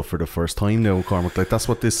seeing this stuff for the first time now, Cormac. Like, that's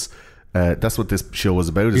what this That's what this show is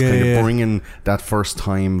about. Is kind of bringing that first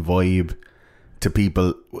time vibe to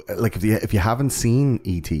people. Like if you haven't seen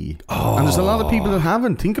E.T., and there's a lot of people that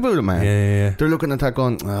haven't. Think about it, man. They're looking at that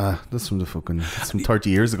going, that's from 30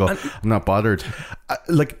 years ago. I'm not bothered.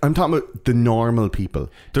 Like, I'm talking about the normal people.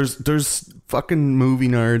 There's fucking movie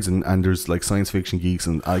nerds and there's like science fiction geeks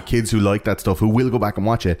and kids who like that stuff who will go back and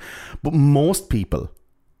watch it. But most people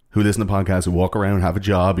who listen to podcasts, who walk around, have a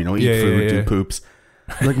job, eat food, do poops,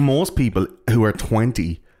 like most people who are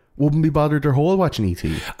 20 wouldn't be bothered their whole watching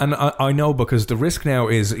E.T. And I know, because the risk now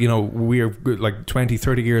is, we're like 20,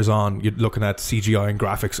 30 years on, you're looking at CGI and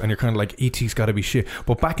graphics and you're kind of like, E.T.'s got to be shit.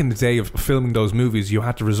 But back in the day of filming those movies, you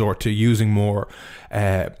had to resort to using more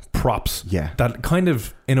props that kind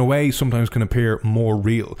of, in a way, sometimes can appear more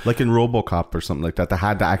real. Like in RoboCop or something like that, they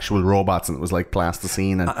had the actual robots and it was like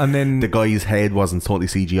plasticine, and then the guy's head wasn't totally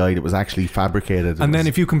CGI'd, it was actually fabricated. And then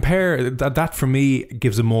if you compare that for me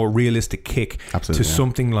gives a more realistic kick to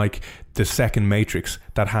something like the second Matrix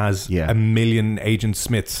that has a million Agent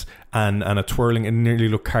Smiths and a twirling, and nearly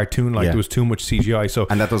looked cartoon-like. There was too much CGI.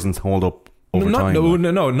 And that doesn't hold up over time.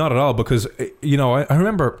 No, not at all. Because I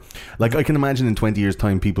remember, like, I can imagine in 20 years'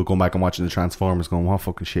 time, people going back and watching the Transformers, going, "What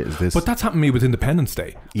fucking shit is this?" But that's happened to me with Independence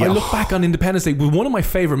Day. I look back on Independence Day, with one of my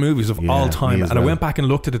favorite movies of all time, and I went back and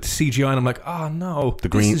looked at it, the CGI, and I'm like, "Oh no,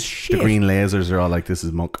 this is shit." The green lasers are all like, "This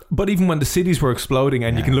is muck." But even when the cities were exploding,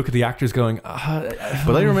 and you can look at the actors going,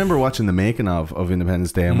 But I remember watching the making of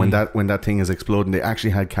Independence Day, and when that thing is exploding, they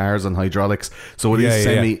actually had cars on hydraulics, so it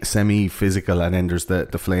is semi physical, and then there's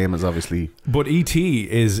the flame is obviously. But E.T.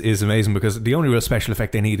 is amazing, because the only real special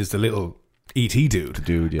effect they need is the little E.T.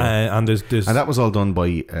 dude. And there's and that was all done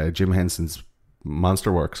by Jim Henson's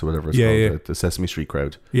Monster Works or whatever it's called, the Sesame Street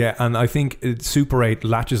crowd. Yeah, and I think Super 8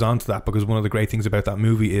 latches onto that, because one of the great things about that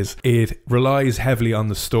movie is it relies heavily on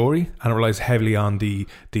the story, and it relies heavily on the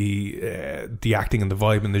acting and the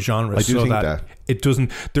vibe and the genre. I do think that it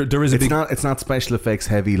doesn't. There is a it's not special effects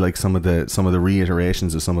heavy like some of the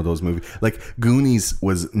reiterations of some of those movies. Like Goonies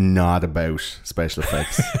was not about special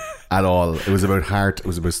effects at all. It was about heart. It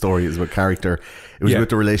was about story. It was about character. It was about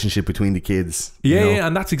the relationship between the kids. Yeah,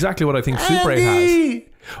 and that's exactly what I think Super 8 has.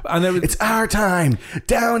 And it's our time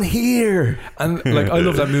down here. And like, I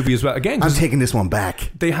love that movie as well. Again, I'm taking this one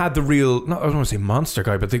back. They had the real, I don't want to say monster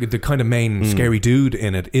guy, but the kind of main scary dude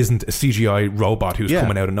in it isn't a CGI robot who's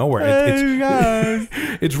coming out of nowhere.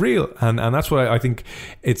 It's real, and that's what I think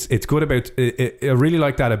it's good about. I really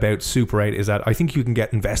like that about Super 8, is that I think you can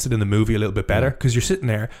get invested in the movie a little bit better, because you're sitting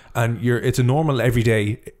there and it's a normal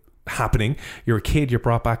everyday happening. You're a kid, you're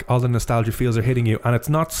brought back, all the nostalgia feels are hitting you, and it's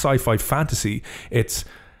not sci-fi fantasy. It's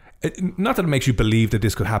not that it makes you believe that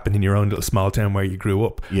this could happen in your own little small town where you grew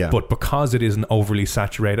up, but because it isn't overly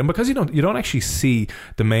saturated, and because you don't actually see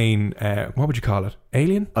the main what would you call it?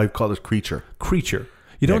 Alien? I'd call it creature.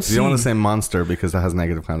 You don't see. You don't want to say monster because that has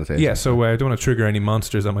negative connotation. Yeah, so I don't want to trigger any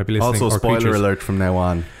monsters that might be listening. Also, spoiler creatures. alert from now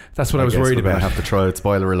on. That's what I was worried about. I have to try it.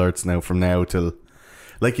 Spoiler alerts now from now till,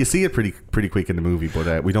 like, you see it pretty quick in the movie,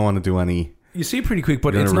 but we don't want to do any. You see it pretty quick,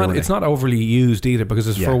 but it's not overly used either,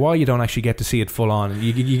 because for a while you don't actually get to see it full on.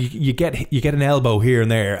 You get an elbow here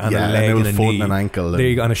and there, and a leg and a knee, and an ankle,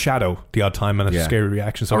 and a shadow the odd time, and a scary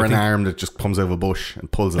reaction. So or an arm that just comes out of a bush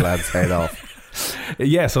and pulls a lad's head off.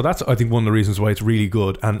 Yeah, so that's, I think, one of the reasons why it's really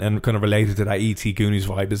good, and kind of related to that E.T. Goonies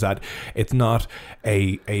vibe, is that it's not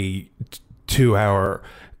a 2-hour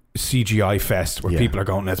CGI fest where people are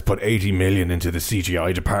going, let's put 80 million into the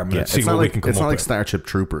CGI department and see what we can come up with. It's not like Starship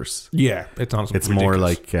Troopers. Yeah, it's not. It's ridiculous. more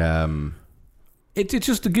like it's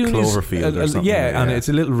just the Goonies, Cloverfield or something. Yeah, and it's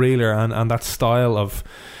a little realer, and that style of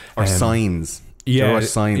Signs. Yeah,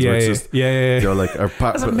 Signs. Where it's just,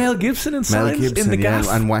 like, is it Mel Gibson and Signs? Mel Gibson, in the gas?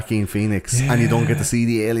 And Joaquin Phoenix, and you don't get to see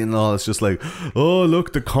the alien and all. It's just like, oh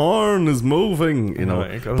look, the corn is moving, you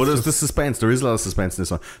know. But there's the suspense. There is a lot of suspense in this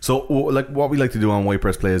one. So, like, what we like to do on White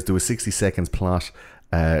Press Play is do a 60 seconds plot.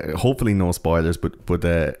 Hopefully no spoilers, but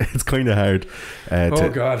it's kind of hard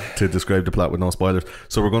to describe the plot with no spoilers.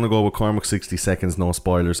 So we're going to go with Cormac 60 seconds, no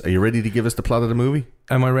spoilers. Are you ready to give us the plot of the movie?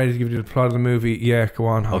 Am I ready to give you the plot of the movie? Yeah, go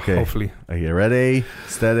on. Okay. Hopefully. Are you ready?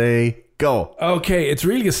 Steady. Go. Okay, it's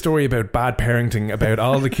really a story about bad parenting, about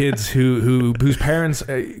all the kids whose parents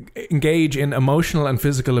engage in emotional and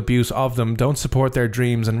physical abuse of them, don't support their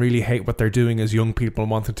dreams, and really hate what they're doing as young people,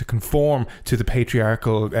 wanting to conform to the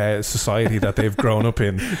patriarchal society that they've grown up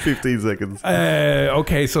in. 15 seconds.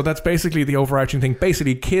 Okay, so that's basically the overarching thing.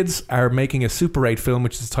 Basically, kids are making a Super 8 film,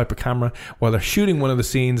 which is a type of camera. While they're shooting one of the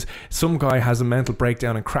scenes, some guy has a mental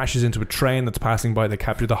breakdown and crashes into a train that's passing by. They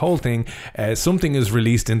capture the whole thing. Something is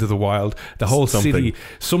released into the wild. wild. The whole city,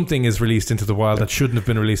 something is released into the wild that shouldn't have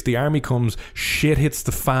been released. The army comes, shit hits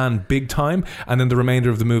the fan big time, and then the remainder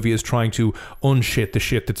of the movie is trying to unshit the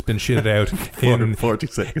shit that's been shitted out in 40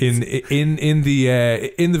 seconds in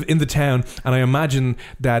the town. And I imagine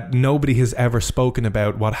that nobody has ever spoken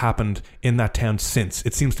about what happened in that town since.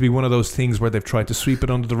 It seems to be one of those things where they've tried to sweep it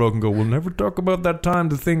under the rug and go, we'll never talk about that time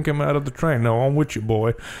the thing came out of the train. No, I'm with you,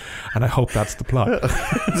 boy. And I hope that's the plot.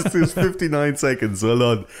 This is 59 seconds. Hold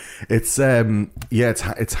on. It's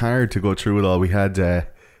it's hard to go through it all. We had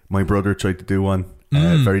my brother tried to do one.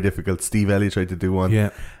 Very difficult. Steve Elliott tried to do one. Yeah.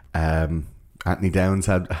 Anthony Downs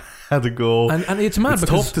had a go, and it's mad it's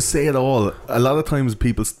because tough to say it all. A lot of times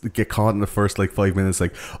people get caught in the first like 5 minutes,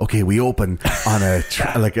 like, okay, we open on a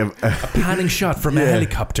panning shot from a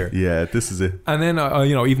helicopter. Yeah, this is it. And then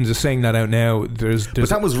even just saying that out now, there's but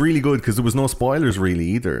that was really good because there was no spoilers really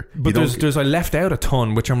either. But there's I left out a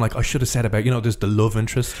ton which I'm like, I should have said about, there's the love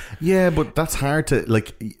interest. Yeah, but that's hard to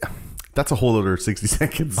like. That's a whole other 60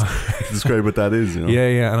 seconds to describe what that is.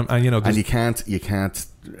 Yeah, and you can't.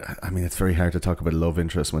 I mean, it's very hard to talk about love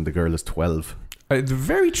interest when the girl is 12.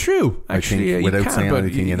 Very true. Actually, I think without saying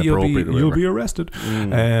anything inappropriate, you'll be arrested.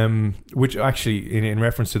 Which actually, in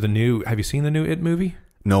reference to the new, have you seen the new It movie?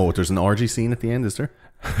 No, there's an orgy scene at the end, is there?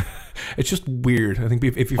 It's just weird. I think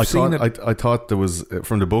if you've seen it, I thought there was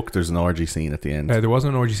from the book. There's an orgy scene at the end. There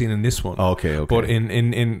wasn't an orgy scene in this one. Okay. But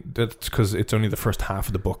in that's because it's only the first half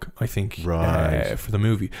of the book, I think, right, for the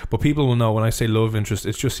movie. But people will know when I say love interest,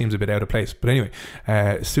 it just seems a bit out of place. But anyway,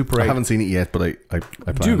 Super 8. I haven't seen it yet, but I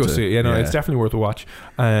plan do go to see it. It's definitely worth a watch.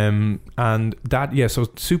 And that so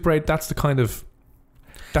Super 8. That's the kind of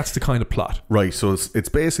plot, right? So it's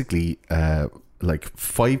basically like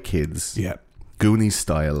 5 kids. Yeah. Goonies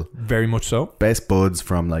style, very much so. Best buds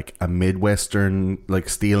from like a midwestern like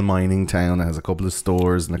steel mining town that has a couple of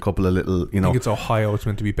stores and a couple of little, I think it's Ohio. It's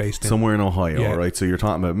meant to be based in somewhere in Ohio, right? So you're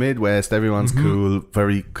talking about Midwest. Everyone's cool,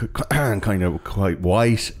 very kind of quite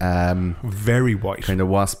white, very white, kind of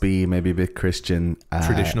waspy, maybe a bit Christian,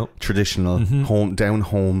 traditional,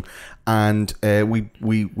 home, and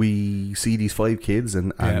we see these 5 kids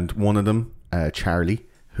and one of them, Charlie,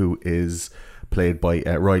 who is played by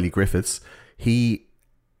Riley Griffiths. He's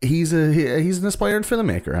an aspiring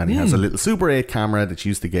filmmaker, and he has a little Super 8 camera that you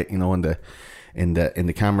used to get, in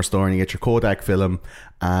the camera store, and you get your Kodak film,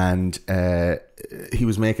 and he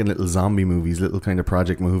was making little zombie movies, little kind of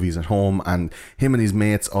project movies at home, and him and his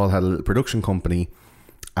mates all had a little production company.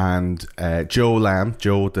 And Joe Lamb,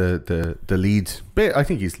 the lead, I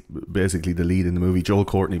think he's basically the lead in the movie. Joel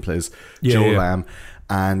Courtney plays Joe Lamb,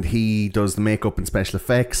 and he does the makeup and special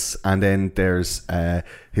effects. And then there's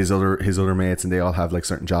his other mates, and they all have like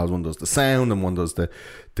certain jobs. One does the sound, and one does the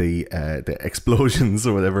explosions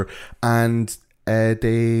or whatever. And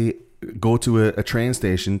they go to a train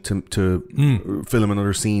station to film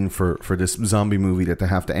another scene for this zombie movie that they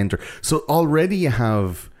have to enter. So already you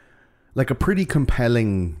have like a pretty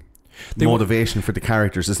compelling motivation for the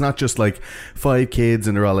characters. It's not just like 5 kids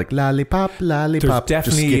and they're all like lollipop,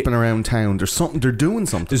 just skipping around town. There's something, they're doing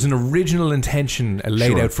something. There's an original intention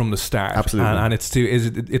laid out from the start. Absolutely. And it's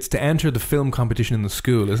to enter the film competition in the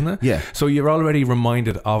school, isn't it? Yeah. So you're already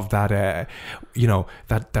reminded of that,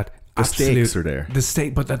 that the stakes are there. The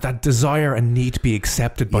stake, but that desire and need to be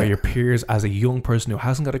accepted by your peers as a young person who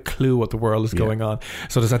hasn't got a clue what the world is going on.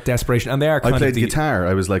 So there's that desperation, and they are. I played the guitar.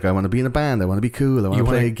 I was like, I want to be in a band. I want to be cool. I want to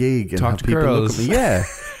play a gig and have people girls. look at me. Yeah.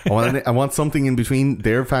 I want something in between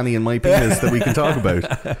their fanny and my penis that we can talk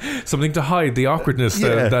about. Something to hide the awkwardness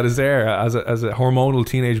that is there as a hormonal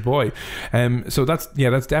teenage boy. So that's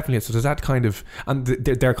definitely it. So there's that kind of, and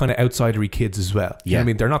they're kind of outsidery kids as well. You know what I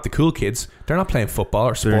mean, they're not the cool kids. They're not playing football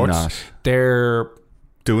or sports. They're not. They're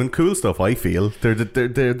doing cool stuff. I feel they're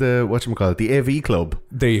the whatchamacallit, the AV club.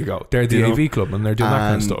 There you go. They're the AV club, and they're doing that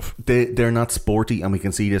kind of stuff. They're not sporty, and we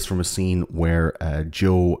can see this from a scene where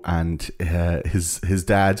Joe and his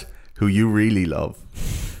dad, who you really love,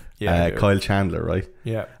 Kyle Chandler, right?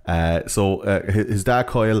 Yeah. So his dad,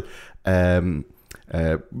 Kyle,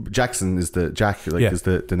 Jackson is the is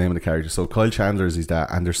the name of the character. So Kyle Chandler is his dad,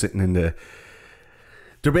 and they're sitting in the.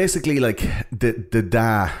 They're basically like the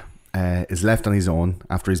dad. Is left on his own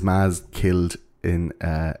after his ma's killed in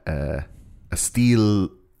a steel.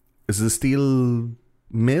 Is it a steel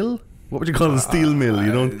mill? What would you call a steel mill?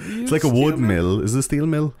 It's like a wood mill. Is it a steel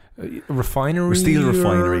mill? Refinery. Steel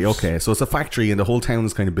refinery. Okay, so it's a factory, and the whole town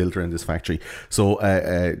is kind of built around this factory. So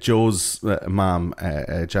Joe's mom,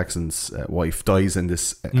 Jackson's wife, dies in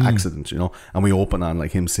this accident, and we open on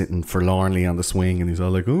like him sitting forlornly on the swing, and he's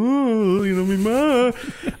all like, "Oh, me ma,"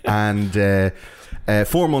 and.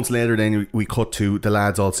 4 months later, then we cut to the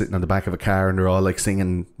lads all sitting on the back of a car, and they're all like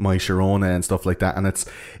singing My Sharona and stuff like that, and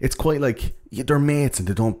it's quite like they're mates, and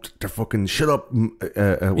they're fucking shut up.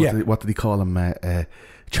 What did he call them?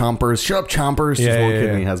 Chompers, shut up, chompers. Just one kid,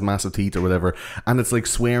 and he has massive teeth or whatever, and it's like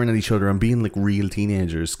swearing at each other and being like real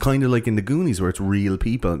teenagers, kind of like in the Goonies, where it's real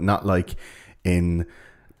people, not like in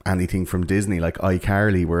anything from Disney like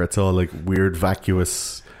iCarly, where it's all like weird,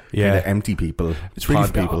 vacuous, kind of empty people. It's really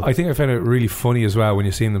people. I think I found it really funny as well when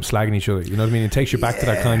you're seeing them slagging each other. You know what I mean? It takes you back to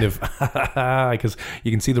that kind of because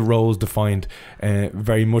you can see the roles defined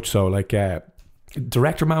very much so. Like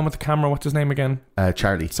director man with the camera, what's his name again?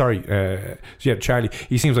 Charlie. Sorry, Charlie.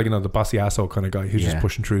 He seems like the bossy asshole kind of guy who's just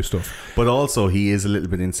pushing through stuff. But also he is a little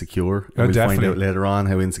bit insecure. We'll find out later on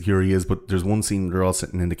how insecure he is. But there's one scene where they're all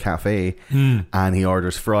sitting in the cafe and he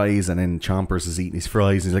orders fries, and then Chompers is eating his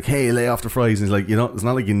fries, and he's like, "Hey, lay off the fries." And he's like, it's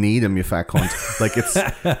not like you need him, you fat cunt. Like it's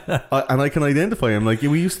and I can identify him. Like,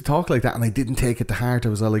 we used to talk like that, and I didn't take it to heart. I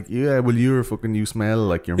was all like, "Yeah, well, you smell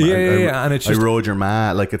like your ma." And it's just, I rode your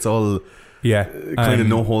ma. Like, it's all kind of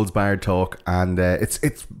no holds barred talk, and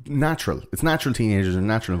it's natural. It's natural teenagers in a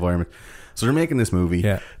natural environment. So they're making this movie.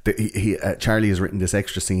 Charlie has written this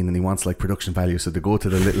extra scene, and he wants like production value, so they go to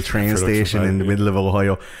the little train station in the middle of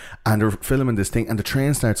Ohio, and they're filming this thing, and the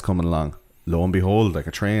train starts coming along. Lo and behold, like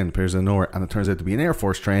a train appears out of nowhere, and it turns out to be an Air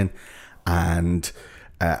Force train. And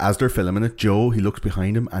as they're filming it, Joe, he looks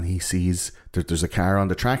behind him and he sees there's a car on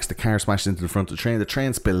the tracks. The car smashes into the front of the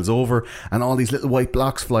train spills over, and all these little white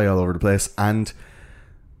blocks fly all over the place, and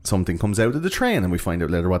something comes out of the train, and we find out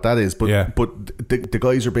later what that is. But the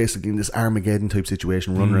guys are basically in this Armageddon type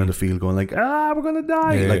situation, running around the field going like, we're gonna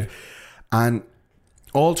die. And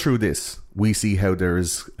all through this we see how there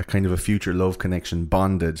is a kind of a future love connection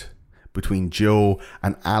bonded between Joe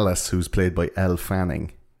and Alice, who's played by Elle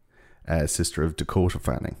Fanning, sister of Dakota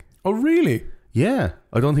Fanning. Oh, really? Yeah,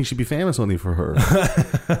 I don't think she'd be famous only for her.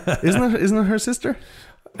 Isn't it her sister?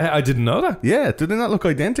 I didn't know that. Yeah, do they not look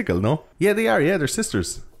identical? No. Yeah, they are. Yeah, they're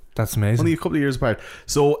sisters. That's amazing. Only a couple of years apart.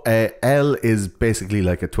 So Elle is basically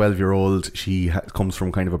like a 12-year-old. She comes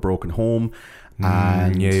from kind of a broken home.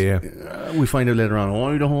 And we find out later on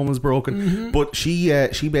why the home is broken. But she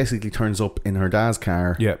basically turns up in her dad's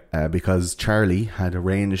car because Charlie had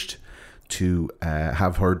arranged to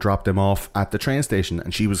have her drop them off at the train station,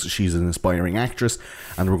 and she's an aspiring actress,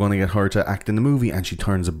 and we're going to get her to act in the movie, and she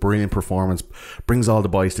turns a brilliant performance, brings all the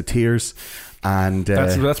boys to tears. And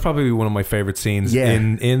that's probably one of my favorite scenes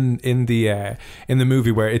in the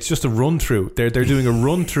movie, where it's just a run through. They're doing a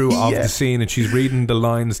run through of the scene, and she's reading the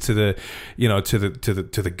lines to the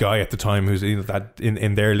to the guy at the time who's that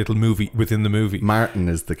in their little movie within the movie. Martin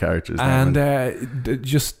is the character's name, and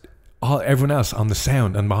just everyone else on the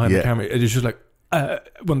sound and behind the camera, it's just like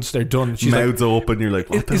once they're done, she's mouths like, open, you're like,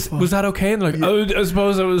 what the fuck? Was that okay? And like, I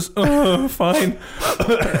suppose I was fine.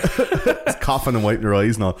 Coughing and wiping her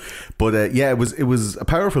eyes and all. But it was a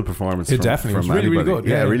powerful performance. It definitely was really, really good.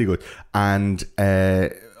 Yeah, really good. And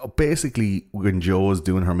basically, when Joe's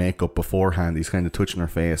doing her makeup beforehand, he's kind of touching her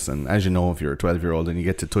face, and as you know, if you're a 12-year-old and you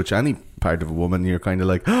get to touch any part of a woman, you're kind of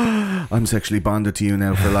like, I'm sexually bonded to you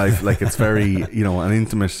now for life. Like, it's very an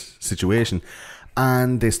intimate situation.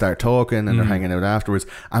 And they start talking, and they're hanging out afterwards,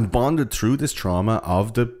 and bonded through this trauma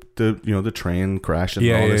of the train crash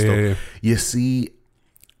and all this stuff. You see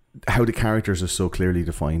how the characters are so clearly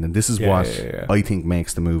defined, and this is what I think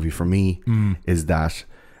makes the movie for me is that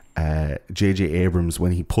J.J. Abrams,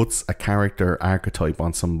 when he puts a character archetype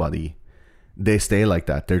on somebody, they stay like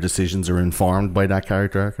that. Their decisions are informed by that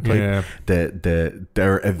character archetype.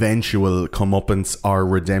 Their eventual comeuppance or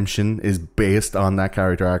redemption is based on that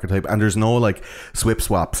character archetype, and there's no like swip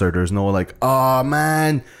swaps, or there's no like, oh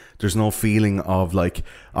man, there's no feeling of like,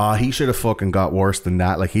 he should have fucking got worse than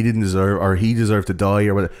that, like he didn't deserve, or he deserved to die,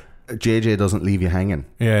 or whatever. JJ doesn't leave you hanging.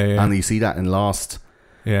 And you see that in Lost.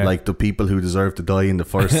 Like the people who deserve to die in the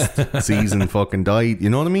first season fucking died.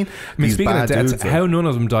 You know what I mean? These speaking of deaths, how none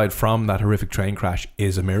of them died from that horrific train crash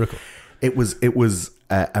is a miracle. It was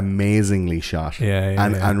amazingly shot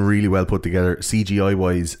and really well put together. CGI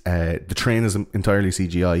wise, the train is entirely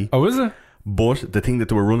CGI. Oh, is it? But the thing that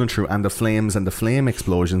they were running through, and the flames and the flame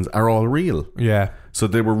explosions, are all real. Yeah. So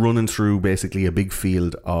they were running through basically a big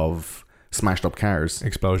field of smashed up cars,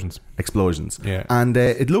 explosions. Yeah. And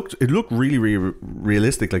it looked really, really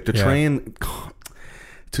realistic. Like the train,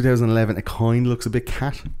 2011, it kind of looks a bit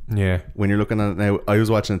cat. Yeah. When you're looking at it now, I was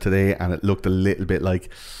watching it today, and it looked a little bit like,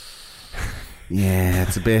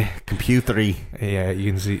 it's a bit computery. Yeah, you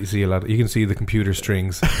can see a lot. You can see the computer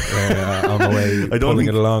strings on the way pulling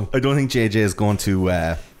it along. I don't think JJ is going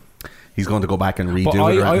to he's going to go back and redo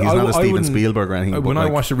it. He's not a Steven Spielberg or anything. When I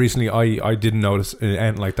watched it recently, I didn't notice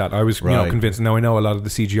anything like that. I was convinced. Now I know a lot of the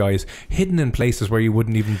CGI is hidden in places where you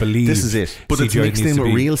wouldn't even believe. This is it, but it's mixed in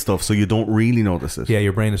with real stuff, so you don't really notice it. Yeah,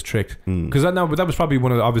 your brain is tricked. Because that was probably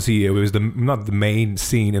one of obviously it was not the main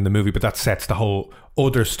scene in the movie, but that sets the whole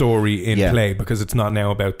other story in play, because it's not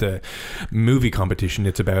now about the movie competition,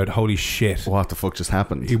 it's about holy shit, what the fuck just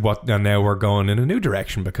happened, and now we're going in a new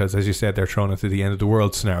direction, because as you said, they're throwing it to the end of the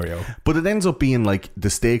world scenario. But it ends up being like the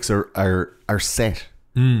stakes are set,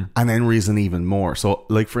 and then risen even more. So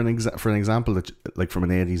like for an example, that like from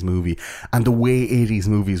an 80s movie, and the way 80s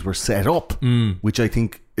movies were set up, which I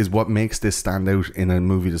think is what makes this stand out in a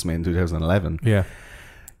movie that's made in 2011,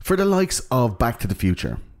 for the likes of Back to the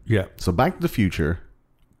Future. Yeah. So Back to the Future,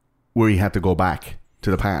 where he had to go back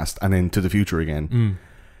to the past and then to the future again.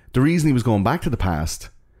 The reason he was going back to the past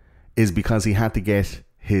is because he had to get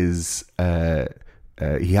his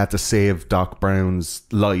he had to save Doc Brown's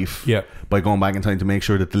life by going back in time to make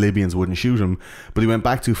sure that the Libyans wouldn't shoot him. But he went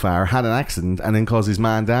back too far, had an accident, and then caused his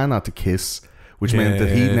man Dan not to kiss, which meant that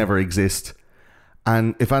he'd never exist.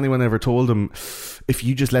 And if anyone ever told him, if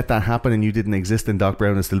you just let that happen and you didn't exist, then Doc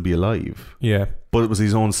Brown would still be alive. Yeah. But it was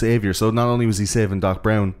his own saviour. So not only was he saving Doc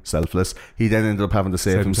Brown, selfless, he then ended up having to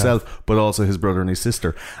save himself, but also his brother and his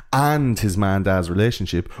sister, and his man dad's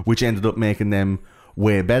relationship, which ended up making them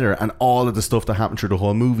way better. And all of the stuff that happened through the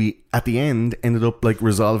whole movie at the end ended up like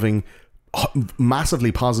resolving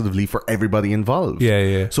massively positively for everybody involved.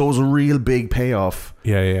 Yeah. So it was a real big payoff.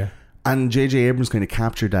 Yeah. And J.J. Abrams kind of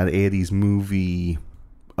captured that 80s movie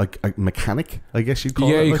mechanic, I guess you'd call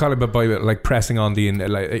it. Yeah, you call it by like pressing on the,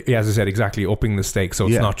 like, as I said, exactly upping the stakes. So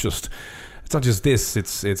it's not just this.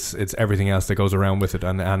 It's everything else that goes around with it,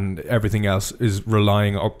 and everything else is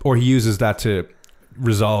relying, or he uses that to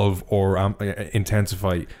resolve or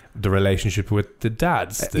intensify the relationship with the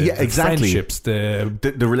dads. The friendships. The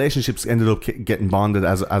relationships ended up getting bonded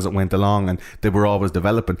as it went along, and they were always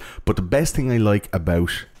developing. But the best thing I like about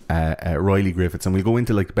Riley Griffiths, and we'll go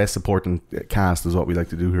into like the best supporting cast is what we like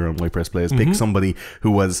to do here on White Press Play, is pick somebody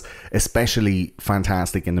who was especially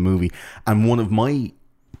fantastic in the movie. And one of my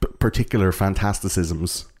particular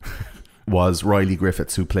fantasticisms was Riley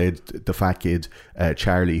Griffiths, who played the fat kid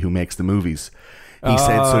Charlie, who makes the movies. He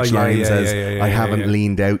said such lines as, I haven't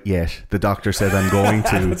leaned out yet. The doctor said I'm going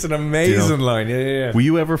to. That's an amazing line. Yeah. Were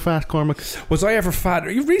you ever fat, Cormac? Was I ever fat?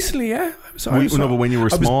 Recently, yeah. No, but when you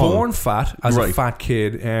were small. I was born fat as a fat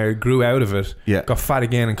kid. Grew out of it. Yeah. Got fat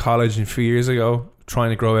again in college a few years ago.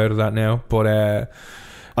 Trying to grow out of that now. But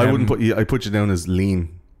I wouldn't put you. I put you down as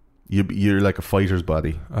lean. You're like a fighter's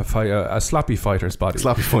body. A sloppy fighter's body.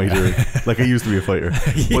 Sloppy fighter. Like I used to be a fighter.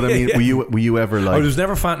 But I mean, were you ever like... I was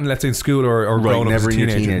never fat in, let's say, in school or growing up as a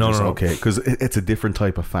teenager. No. Okay, because it's a different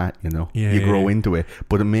type of fat, you know. Yeah, you grow into it,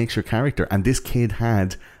 but it makes your character. And this kid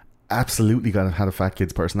had absolutely had a fat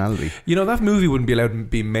kid's personality. You know, that movie wouldn't be allowed to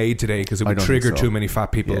be made today because it would trigger too many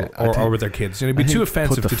fat people or with their kids. You know, it'd be too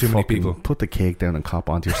offensive to too many people. Put the cake down and cop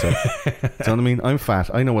onto yourself. Do you know what I mean? I'm fat.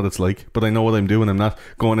 I know what it's like, but I know what I'm doing. I'm not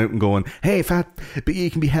going out and going, hey, fat, but you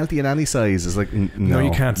can be healthy in any size. It's like, no,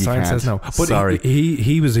 you can't. Science says no. But sorry.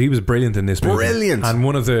 He was brilliant in this movie. Brilliant. And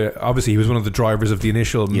obviously he was one of the drivers of the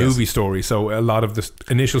initial movie story. So a lot of the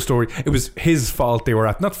initial story, it was his fault they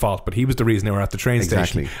were not fault, but he was the reason they were at the train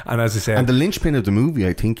station. And as I said, and the linchpin of the movie,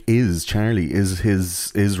 I think, is Charlie,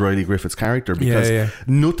 is Riley Griffith's character, because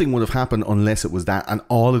nothing would have happened unless it was that, and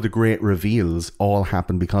all of the great reveals all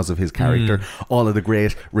happened because of his character. All of the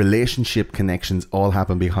great relationship connections all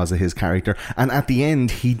happen because of his character, and at the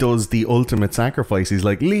end he does the ultimate sacrifice. He's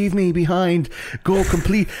like, leave me behind, go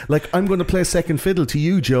complete, like, I'm going to play second fiddle to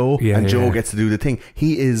you, Joe. Joe gets to do the thing.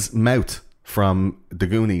 He is Mouth from the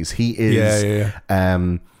Goonies. He is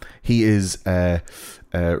he is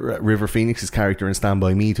River Phoenix's character in Stand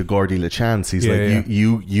By Me to Gordy LeChance. He's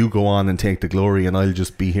you go on and take the glory, and I'll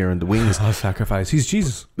just be here in the wings. I'll sacrifice. He's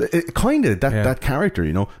Jesus. Kind of that character,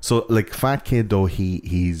 you know. So like fat kid though,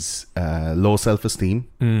 he's low self-esteem.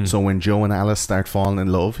 So when Joe and Alice start falling in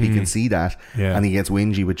love, he can see that, and he gets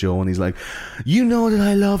whingy with Joe, and he's like, you know that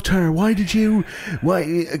I loved her. Why you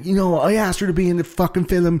know, I asked her to be in the fucking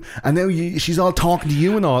film, and now she's all talking to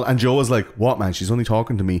you and all. And Joe was like, what, man? She's only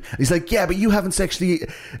talking to me. He's like, yeah, but you haven't sexually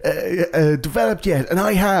developed yet, and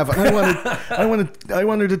I have, and I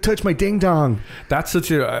wanted to touch my ding dong. That's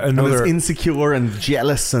such another insecure and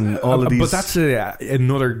jealous and all of these. But that's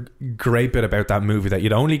another great bit about that movie that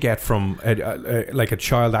you'd only get from like a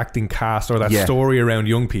child acting cast or that story around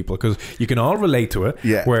young people, because you can all relate to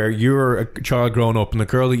it. Where you're a child growing up and the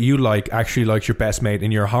girl that you like actually likes your best mate,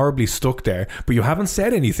 and you're horribly stuck there, but you haven't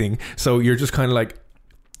said anything, so you're just kind of like,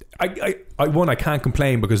 I can't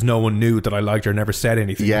complain because no one knew that I liked her, never said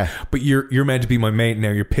anything. Yeah. But you're meant to be my mate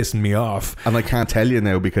now. You're pissing me off, and I can't tell you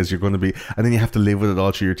now because you're going to be, and then you have to live with it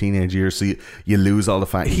all through your teenage years. So you lose all the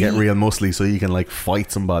fat. You get real muscly, so you can like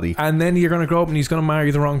fight somebody. And then you're going to grow up and he's going to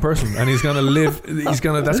marry the wrong person, and he's going to live. That's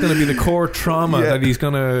going to be the core trauma that he's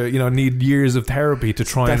going to need years of therapy to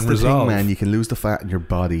try and resolve. Thing, man. You can lose the fat in your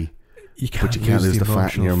body, but you can't lose the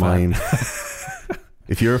fat in your mind.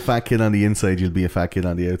 If you're a fat kid on the inside, you'll be a fat kid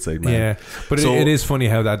on the outside, man. Yeah, but it is funny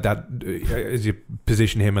how that as you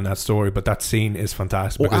position him in that story, but that scene is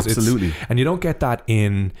fantastic. Oh, absolutely. And you don't get that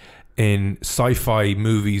in sci-fi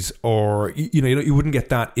movies, or you wouldn't get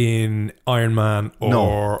that in Iron Man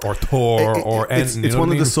or Thor or anything. It's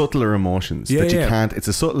one of the subtler emotions that you can't. It's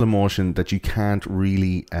a subtle emotion that you can't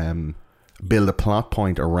really build a plot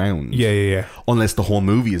point around. Unless the whole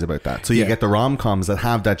movie is about that. So you get the rom-coms that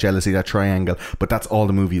have that jealousy, that triangle, but that's all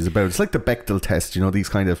the movie is about. It's like the Bechdel test, these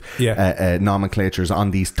kind of nomenclatures on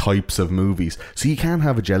these types of movies. So you can't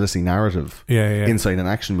have a jealousy narrative inside an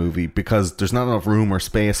action movie because there's not enough room or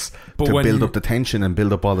space to build up the tension and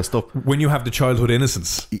build up all the stuff. When you have the childhood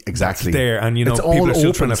innocence, exactly, there, and it's people are still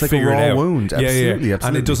open. trying to it's like figure a raw it out. Wound. Absolutely.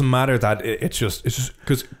 And it doesn't matter that it's just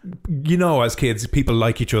because as kids people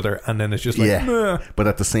like each other, and then it's just like but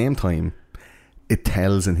at the same time it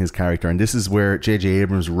tells in his character, and this is where J.J.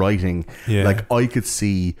 Abrams writing, like I could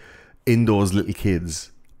see in those little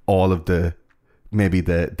kids all of the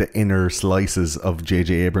inner slices of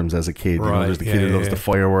J.J. Abrams as a kid. There's the kid who loves the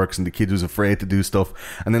fireworks, and the kid who's afraid to do stuff,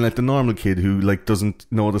 and then like the normal kid who like doesn't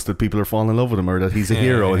notice that people are falling in love with him or that he's a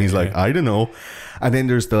hero, and he's like, I don't know. And then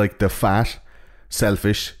there's the fat,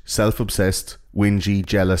 selfish, self-obsessed, whingy,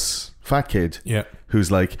 jealous fat kid who's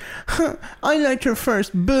like, I liked her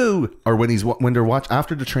first, boo. Or when they're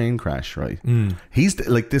after the train crash, right? He's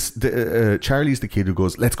Charlie's the kid who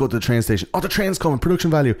goes, let's go to the train station. Oh, the train's coming, production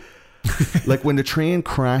value. Like when the train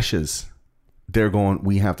crashes, they're going,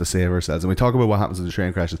 we have to save ourselves. And we talk about what happens when the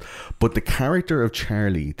train crashes, but the character of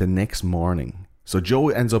Charlie the next morning, so Joe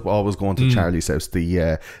ends up always going to Charlie's house,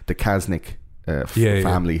 the Kaznick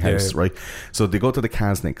family house, right? So they go to the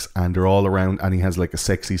Kaznicks and they're all around, and he has like a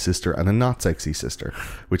sexy sister and a not sexy sister,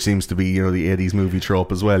 which seems to be the 80s movie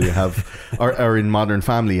trope as well. You have or in Modern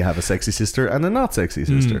Family you have a sexy sister and a not sexy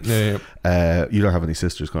sister. You don't have any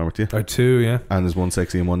sisters, Cormac, do you? I have two, and there's one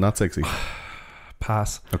sexy and one not sexy.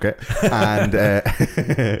 Pass. Okay. And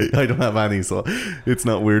I don't have any, so it's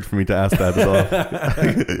not weird for me to ask that at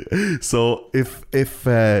all. So if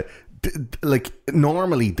like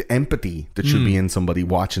normally the empathy that should be in somebody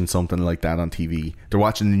watching something like that on TV, they're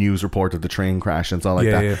watching the news report of the train crash and stuff like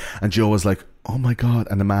that, and Joe was like, oh my god,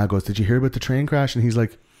 and the man goes, did you hear about the train crash? And he's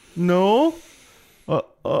like, no,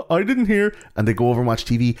 I didn't hear. And they go over and watch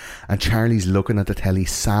TV, and Charlie's looking at the telly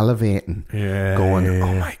salivating, going,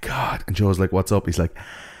 oh my god. And Joe's like, what's up? He's like,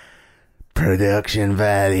 production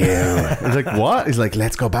value. He's like, what? He's like,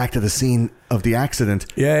 let's go back to the scene of the accident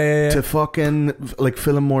to fucking like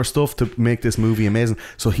film more stuff to make this movie amazing.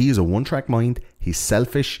 So he is a one-track mind. He's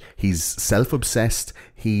selfish, he's self-obsessed,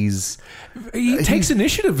 he takes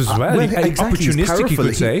initiative as well. Exactly, opportunistic, you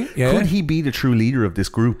could say. Could he be the true leader of this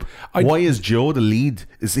group? Why is Joe the lead?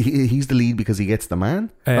 Is he's the lead because he gets the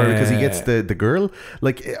man, or because he gets the girl?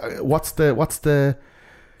 Like, what's the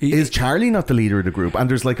is Charlie not the leader of the group? And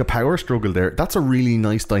there's like a power struggle there. That's a really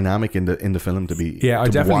nice dynamic in the film to be. I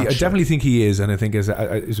definitely think he is, and I think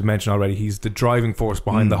as mentioned already, he's the driving force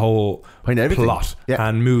behind the whole plot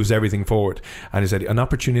and moves everything forward. And he said an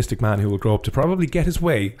opportunistic man who will grow up to probably get his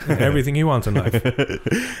way in everything he wants in life.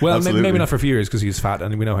 Well, maybe not for a few years because he's fat,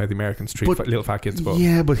 and we know how the Americans treat little fat kids.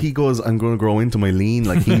 But but he goes, I'm going to grow into my lean.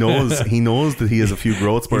 Like he knows that he has a few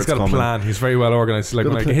growth spurts. He's got a plan. He's very well organized. Like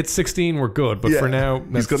when I hit 16, we're good. But for now,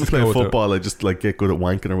 he's going to play football. I just like get good at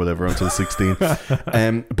wanking or whatever until 16.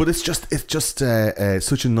 But it's just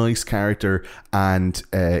such a nice character, and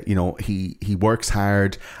he works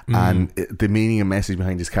hard, and the meaning and message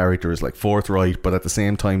behind his character is like forthright, but at the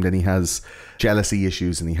same time then he has jealousy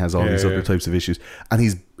issues and he has all these other types of issues, and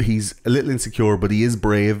he's a little insecure, but he is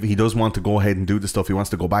brave. He does want to go ahead and do the stuff. He wants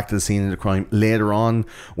to go back to the scene of the crime later on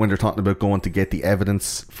when they're talking about going to get the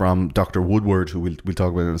evidence from Dr. Woodward, who we'll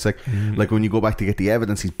talk about in a sec. Like when you go back to get the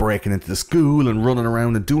evidence, he's breaking into the school and running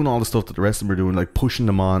around and doing all the stuff that the rest of them are doing, like pushing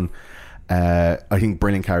them on. I think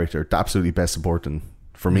brilliant character, absolutely best supporting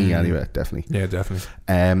for me anyway, definitely. Yeah, definitely.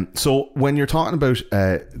 So when you're talking about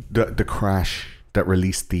the crash that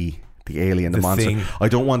released the alien, the monster thing. I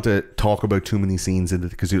don't want to talk about too many scenes in it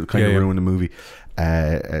because it'll kind of ruin the movie,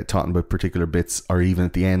 talking about particular bits or even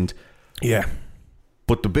at the end.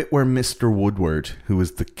 But the bit where Mr. Woodward, who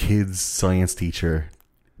is the kid's science teacher,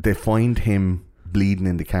 they find him bleeding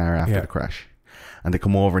in the car after the crash, and they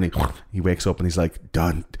come over and he wakes up and he's like,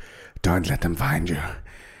 don't let them find you,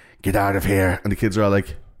 get out of here. And the kids are all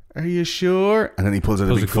like, are you sure? And then he pulls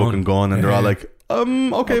out a big fucking gun and they're all like,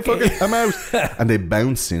 okay, fuck it, I'm out. And they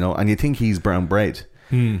bounce, and you think he's brown bread.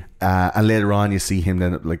 And later on you see him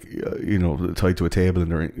then like tied to a table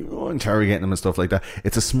and they're interrogating him and stuff like that.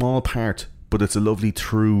 It's a small part, but it's a lovely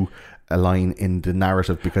true line in the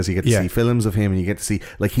narrative, because you get to see films of him and you get to see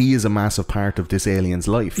like he is a massive part of this alien's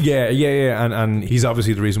life. And he's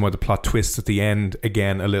obviously the reason why the plot twists at the end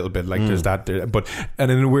again a little bit, like there's that there. But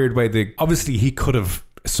and in a weird way, obviously he could have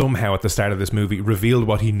somehow at the start of this movie revealed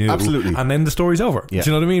what he knew, absolutely, and then the story's over. Do you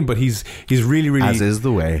know what I mean? But he's really as is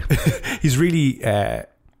the way. He's really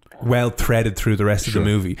well threaded through the rest of the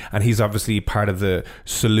movie, and he's obviously part of the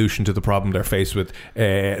solution to the problem they're faced with,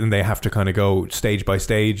 and they have to kind of go stage by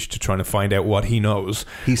stage to try to find out what he knows.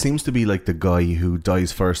 He seems to be like the guy who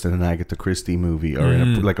dies first in an Agatha Christie movie or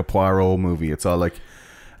in a Poirot movie. It's all like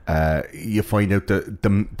you find out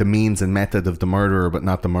the means and method of the murderer, but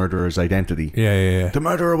not the murderer's identity. The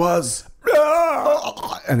murderer was,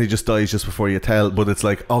 and he just dies just before you tell. But it's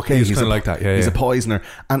like, okay, he's like that. He's a poisoner,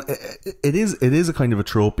 and it is a kind of a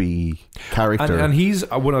tropey character. And he's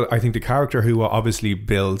I think the character who obviously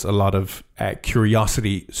builds a lot of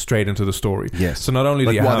curiosity straight into the story. Yes. So not only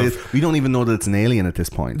do you have, we don't even know that it's an alien at this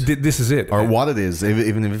point. This is it, or what it is.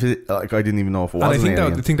 Even if it, like, I didn't even know if it was. And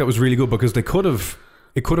I think that was really good, because they could have.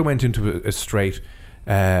 It could have went into a straight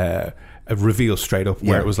a reveal straight up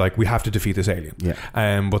where it was like, we have to defeat this alien.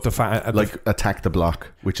 But the fact like attack the block,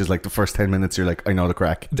 which is like the first 10 minutes you're like, I know the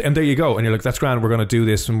crack, and there you go, and you're like, that's grand, we're going to do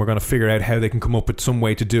this and we're going to figure out how they can come up with some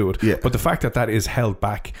way to do it. But the fact that is held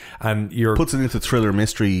back and puts it into thriller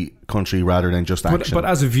mystery country rather than just action. But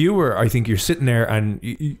as a viewer, I think you're sitting there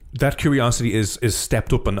and that curiosity is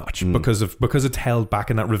stepped up a notch because it's held back,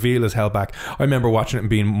 and that reveal is held back. I remember watching it and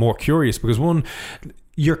being more curious, because one,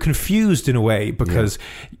 you're confused in a way, because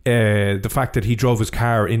the fact that he drove his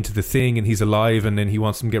car into the thing and he's alive, and then he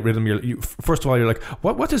wants them to get rid of him. First of all, you're like,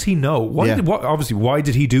 what does he know? Why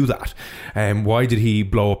did he do that? Why did he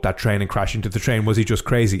blow up that train and crash into the train? Was he just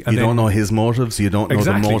crazy? And you don't know his motives. You don't know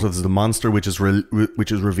the motives of the monster, which is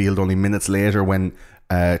revealed only minutes later when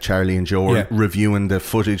Charlie and Joe were reviewing the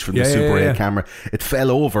footage from the Super 8 camera. It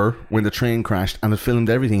fell over when the train crashed, and it filmed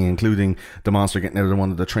everything, including the monster getting out of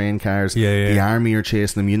one of the train cars. The army are chasing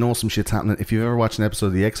them. You know some shit's happening. If you've ever watched an episode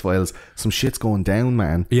of The X-Files, some shit's going down,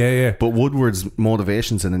 man. But Woodward's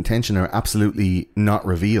motivations and intention are absolutely not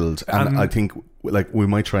revealed, and I think like we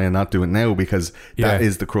might try and not do it now, because that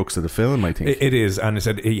is the crux of the film, I think. It is, and it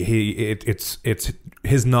said it's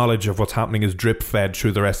his knowledge of what's happening is drip fed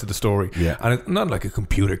through the rest of the story. And it's not like a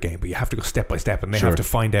computer game, but you have to go step by step, and they have to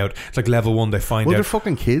find out. It's like level 1, they find out. They're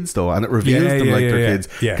fucking kids though, and it reveals them like they're kids,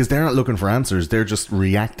 because they're not looking for answers. They're just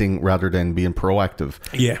reacting rather than being proactive.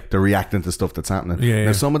 They're reacting to stuff that's happening.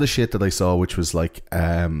 Now some of the shit that I saw, which was like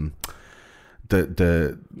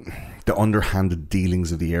the underhanded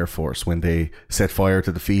dealings of the Air Force when they set fire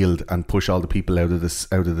to the field and push all the people out of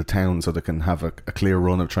the town so they can have a clear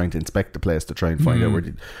run of trying to inspect the place to try and find out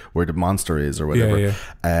where the monster is or whatever.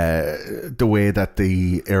 The way that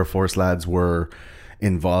the Air Force lads were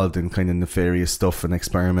involved in kind of nefarious stuff and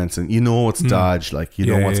experiments, and it's Dodge, like I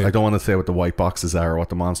don't want to say what the white boxes are or what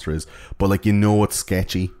the monster is, but like it's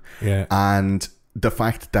sketchy. And the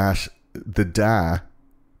fact that the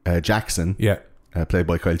Jackson, played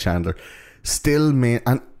by Kyle Chandler, still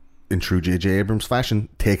and in true J.J. Abrams fashion,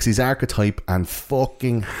 takes his archetype and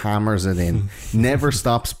fucking hammers it in. Never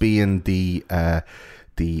stops being the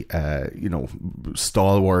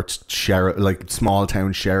stalwart sheriff, like small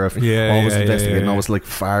town sheriff, always investigating, always like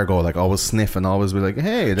Fargo, like always sniffing, always be like,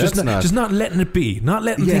 hey, that's just not letting it be, not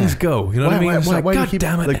letting things go. You know what I mean? Why God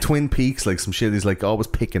damn it! Like Twin Peaks, like some shit. He's like always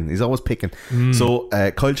picking. He's always picking. So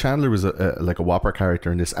Kyle Chandler was like a whopper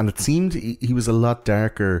character in this, and it seemed he was a lot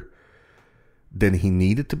darker than he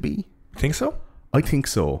needed to be. Think so? I think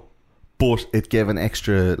so, but it gave an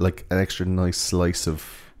extra nice slice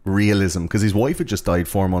of realism, because his wife had just died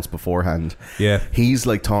 4 months beforehand. He's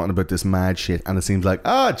like talking about this mad shit, and it seems like,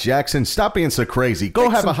 Jackson, stop being so crazy, go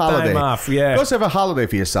have a holiday off. Go have a holiday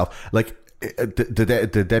for yourself. Like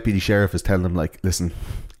the deputy sheriff is telling him, like, listen,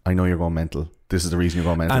 I know you're going mental, this is the reason you're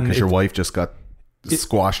going mental, because your wife just got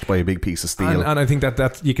squashed by a big piece of steel. And I think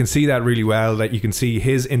that you can see that really well, that you can see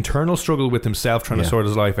his internal struggle with himself trying to sort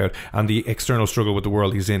his life out, and the external struggle with the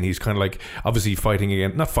world he's in. He's kind of like obviously fighting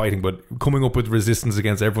again, not fighting, but coming up with resistance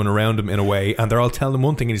against everyone around him in a way, and they're all telling him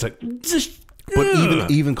one thing and he's like,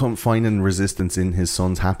 but even finding resistance in his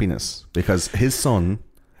son's happiness, because his son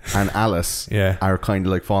and Alice are kind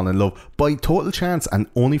of like falling in love by total chance, and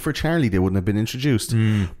only for Charlie they wouldn't have been introduced.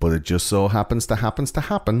 But it just so happens to happen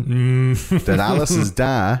that Alice's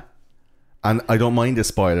dad, and I don't mind a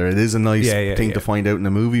spoiler, it is a nice thing to find out in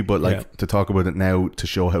the movie, but like to talk about it now to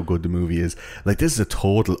show how good the movie is, like this is a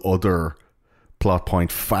total other plot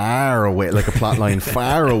point far away, like a plot line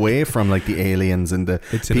far away from like the aliens and the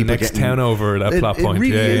it's in the next town over, that plot point. It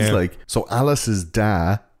really is like, so Alice's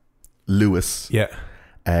dad, Lewis,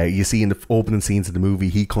 you see in the opening scenes of the movie,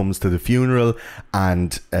 he comes to the funeral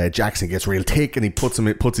and Jackson gets real tick and he puts him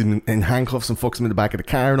in handcuffs and fucks him in the back of the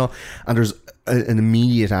car and all, and there's an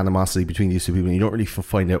immediate animosity between these two people, and you don't really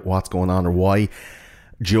find out what's going on or why.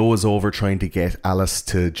 Joe is over trying to get Alice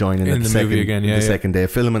to join in the movie again, second day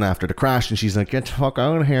of filming after the crash, and she's like, get the fuck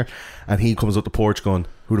out of here, and he comes up the porch going,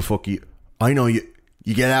 who the fuck you, I know you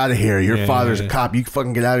get out of here, your father's a cop, you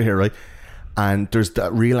fucking get out of here, right? And there's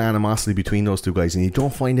that real animosity between those two guys, and you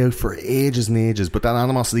don't find out for ages and ages, but that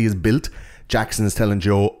animosity is built. Jackson is telling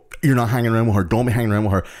Joe, you're not hanging around with her, don't be hanging around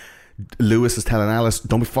with her. Lewis is telling Alice,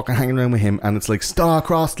 don't be fucking hanging around with him, and it's like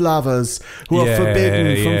star-crossed lovers who are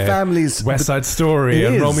forbidden from families. West Side Story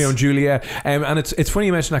and Romeo and Juliet, and it's funny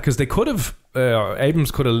you mention that, because they could have Abrams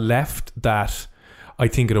could have left that, I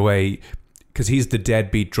think, in a way, because he's the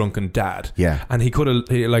deadbeat drunken dad, and he could have,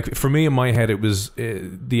 like, for me in my head it was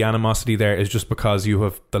the animosity there is just because you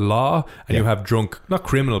have the law and you have drunk, not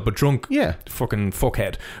criminal but drunk fucking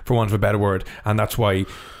fuckhead, for want of a better word, and that's why,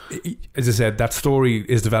 as I said, that story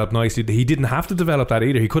is developed nicely. He didn't have to develop that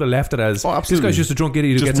either. He could have left it as, this guy's just a drunk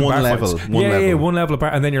idiot who gets one level, one level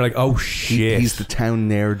apart, and then you're like, oh shit, he's the town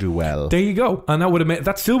ne'er-do-well. There you go, and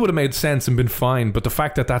that still would have made sense and been fine. But the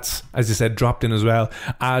fact that that's, as you said, dropped in as well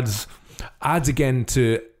adds again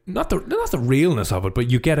to not the realness of it,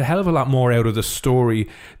 but you get a hell of a lot more out of the story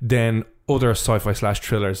than other sci-fi /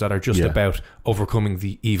 thrillers that are just about overcoming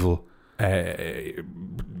the evil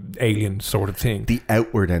alien sort of thing, the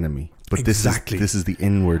outward enemy, but exactly. This is the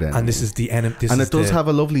inward enemy, and this is the enemy, and it does have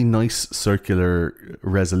a lovely nice circular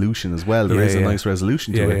resolution as well. There is a nice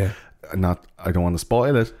resolution to it. I don't want to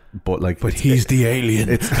spoil it, but he's the alien.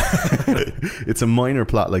 It's a minor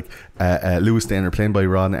plot. Like Lewis Danner, played by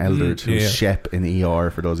Ron Eldard, who's Shep in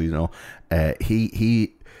ER, for those of you who know.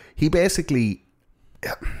 He basically,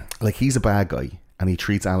 like, he's a bad guy and he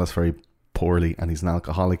treats Alice very poorly, and he's an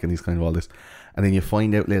alcoholic, and he's kind of all this, and then you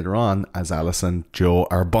find out later on, as Alice and Joe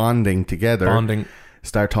are bonding together,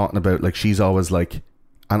 start talking about, like, she's always like,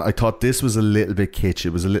 and I thought this was a little bit kitsch, it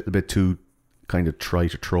was a little bit too kind of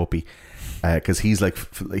trite or tropey, because he's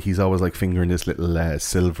always like fingering this little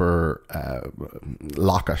silver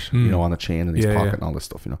locket, you know, on a chain in his pocket and all this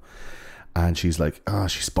stuff, you know, and she's like,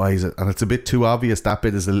 she spies it, and it's a bit too obvious. That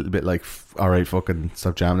bit is a little bit like, alright, fucking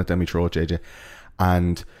stop jamming it down my throat, JJ.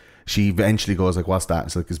 And she eventually goes like, what's that?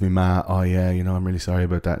 It's like, it's me ma. Oh yeah, you know, I'm really sorry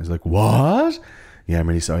about that. He's like, what? Yeah, I'm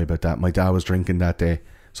really sorry about that. My dad was drinking that day.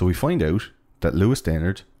 So we find out that Lewis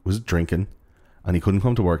Dennard was drinking and he couldn't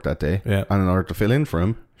come to work that day. Yeah. And in order to fill in for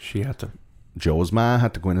him, she had to. Joe's ma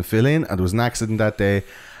had to go in and fill in, and there was an accident that day,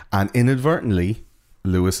 and inadvertently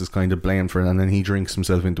Lewis is kind of blamed for it, and then he drinks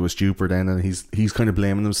himself into a stupor then, and he's kind of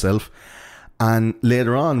blaming himself. And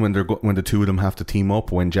later on, when the two of them have to team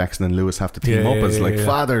up, when Jackson and Lewis have to team up, it's like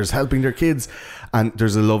fathers helping their kids. And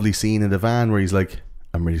there's a lovely scene in the van where he's like,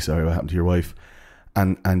 I'm really sorry what happened to your wife.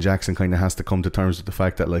 And Jackson kind of has to come to terms with the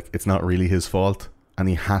fact that, like, it's not really his fault, and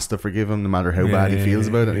he has to forgive him no matter how bad he feels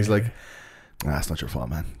about it. And he's like, it's not your fault,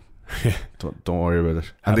 man. Don't worry about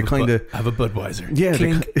it. And they kind of have a Budweiser. Yeah,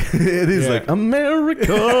 it is like,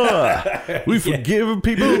 America. We forgive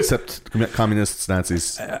people except communists,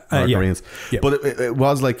 Nazis, North Koreans. But it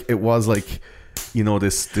was like, you know,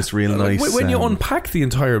 this real nice. When you unpack the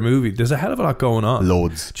entire movie, there's a hell of a lot going on.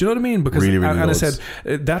 Loads. Do you know what I mean? Because really, and loads. I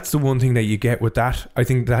said that's the one thing that you get with that. I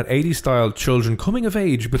think that 80s style children coming of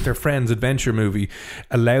age with their friends adventure movie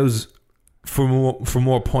allows for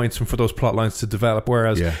more points and for those plot lines to develop,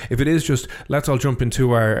 whereas if it is just let's all jump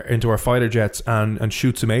into our fighter jets and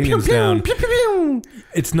shoot some aliens down,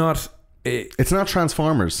 it's not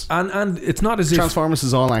Transformers, and it's not as if Transformers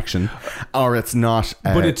is all action, or it's not.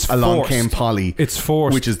 But it's Along forced. Came Polly. It's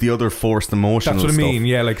forced, which is the other forced emotional. That's what I mean. Stuff.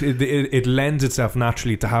 Yeah, like it lends itself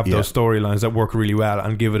naturally to have those storylines that work really well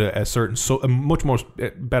and give it a certain a much more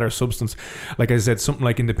better substance. Like I said, something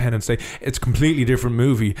like Independence Day, it's a completely different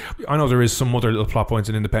movie. I know there is some other little plot points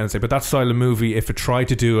in Independence Day, but that style of movie, if it tried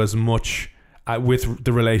to do as much with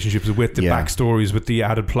the relationships, with the backstories, with the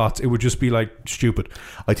added plots, it would just be like stupid.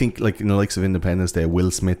 I think, like in the likes of Independence Day, Will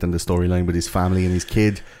Smith and the storyline with his family and his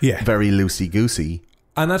kid, very loosey-goosey.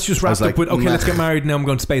 And that's just wrapped up with, okay, let's get married, now I'm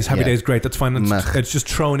going to space, happy days, great, that's fine. It's just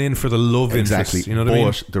thrown in for the love interest. You know what I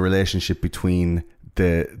mean? The relationship between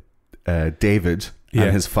the David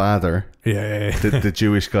and his father, the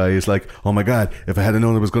Jewish guy, is like, oh my God, if I had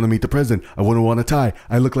known I was going to meet the president, I wouldn't want a tie.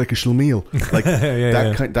 I look like a schlemiel. Like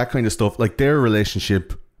that kind of stuff. Like their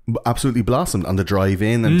relationship absolutely blossomed on the drive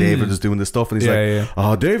in, and David is doing this stuff, and he's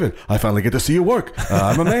oh David, I finally get to see you work.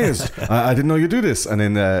 I'm amazed. I didn't know you do this. And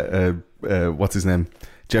then what's his name,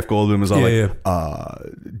 Jeff Goldblum, was all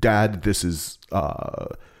Dad, this is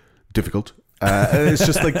difficult. It's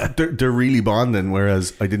just like they're really bonding,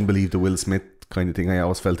 whereas I didn't believe the Will Smith kind of thing. I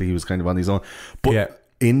always felt that he was kind of on his own, but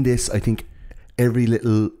in this I think every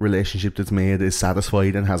little relationship that's made is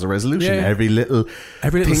satisfied and has a resolution. Every little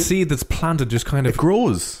seed that's planted just kind of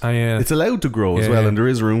grows. It's allowed to grow as well, and there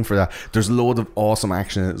is room for that. There's a load of awesome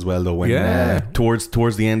action as well, though, when towards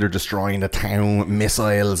the end they're destroying the town with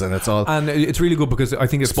missiles, and it's all, and it's really good because I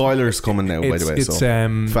think it's spoilers coming now, by the way,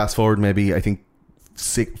 so fast forward maybe, I think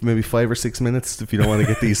maybe 5 or 6 minutes if you don't want to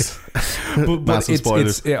get these massive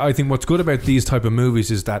spoilers. I think what's good about these type of movies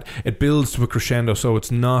is that it builds to a crescendo, so it's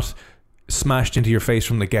not smashed into your face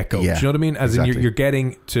from the get-go. Do you know what I mean? As in you're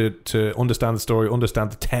getting to understand the story, understand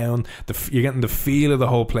the town, you're getting the feel of the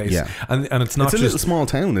whole place. And it's not, it's a just little small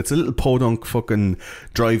town. It's a little podunk fucking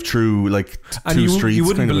drive through like two streets. You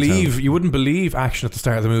wouldn't believe action at the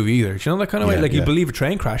start of the movie either. Do you know that kind of way? Like you believe a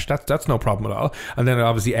train crash, that's no problem at all. And then it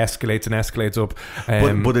obviously escalates up.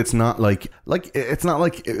 But it's not like it's not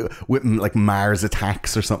like with like Mars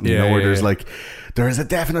Attacks or something, where there's like, there is a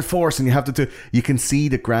definite force, and you have to you can see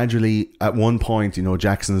that gradually. At one point,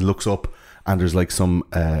 Jackson looks up and there's like some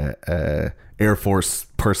Air Force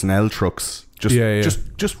personnel trucks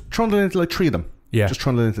just trundling into, like 3 of them, just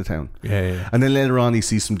trundling into town. And then later on he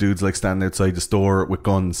sees some dudes like standing outside the store with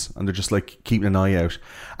guns, and they're just like keeping an eye out.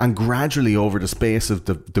 And gradually over the space of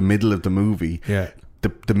the middle of the movie,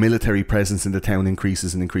 the military presence in the town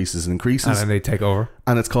increases and increases and increases, and then they take over,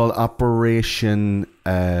 and it's called Operation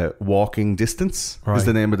Walking Distance, is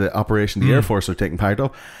the name of the operation the Air Force are taking part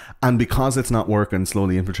of. And because it's not working,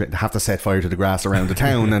 slowly infiltrate, they have to set fire to the grass around the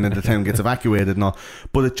town, and then the town gets evacuated and all.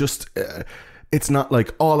 But it just it's not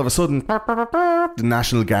like all of a sudden the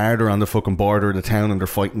National Guard are on the fucking border of the town and they're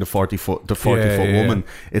fighting the 40-foot woman.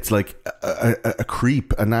 It's like a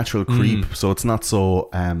creep, a natural creep. So it's not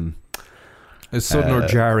so it's sudden or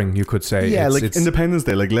jarring, you could say. It's Independence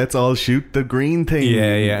Day, like let's all shoot the green thing.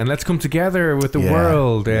 And let's come together with the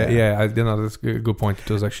world. That's a good point. It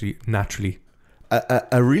does actually naturally.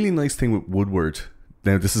 A really nice thing with Woodward,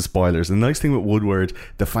 now this is spoilers, a nice thing with Woodward,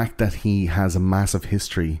 the fact that he has a massive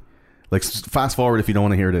history, like fast forward if you don't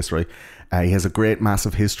want to hear this, right? He has a great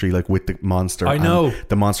massive history like with the monster. I know.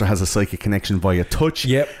 The monster has a psychic connection via touch.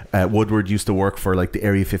 Woodward used to work for like the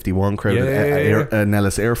Area 51 crowd at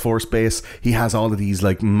Nellis Air Force Base. He has all of these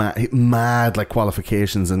like mad like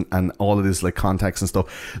qualifications and all of this like contacts and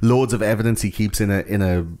stuff. Loads of evidence he keeps in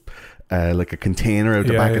a like a container out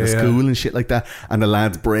the back of the school and shit like that, and the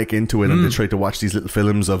lads break into it and they try to watch these little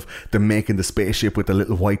films of them making the spaceship with the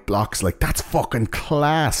little white blocks. Like that's fucking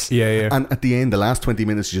class. And at the end, the last 20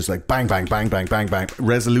 minutes is just like bang bang bang bang bang bang,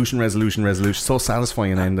 resolution, so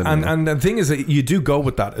satisfying ending. And the thing is that you do go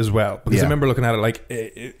with that as well, because I remember looking at it like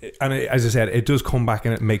as I said, it does come back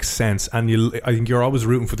and it makes sense, and I think you're always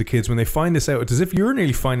rooting for the kids when they find this out. It's as if you're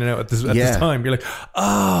nearly finding out at this time. You're like,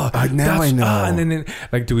 I know, and then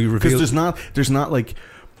like, do we reveal? There's not like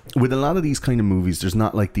with a lot of these kind of movies, there's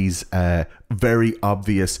not like these very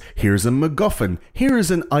obvious, here's a MacGuffin, here is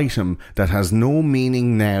an item that has no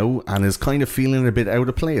meaning now and is kind of feeling a bit out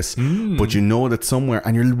of place, but you know that somewhere,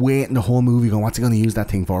 and you're waiting the whole movie going, what's he going to use that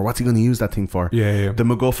thing for, the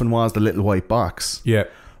MacGuffin was the little white box.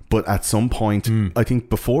 But at some point, I think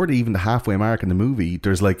before the halfway mark in the movie,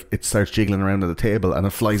 there's like, it starts jiggling around at the table and it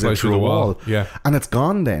flies out through the wall. And it's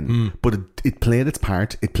gone then. But it played its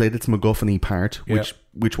part. It played its MacGuffin-y part,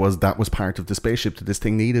 which was part of the spaceship that this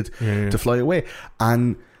thing needed to fly away.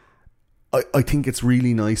 And I think it's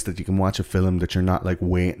really nice that you can watch a film that you're not like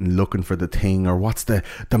waiting, looking for the thing, or what's the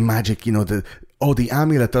magic, the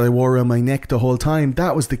amulet that I wore around my neck the whole time,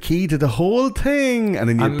 that was the key to the whole thing. And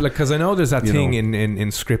then because I know there's that thing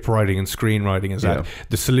in script writing and screenwriting is that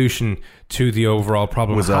the solution to the overall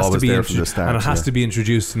problem was has to be there from the start, and it has to be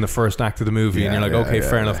introduced in the first act of the movie, and you're like, okay,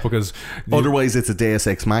 fair enough, because otherwise it's a Deus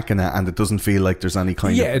Ex Machina and it doesn't feel like there's any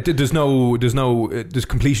kind of there's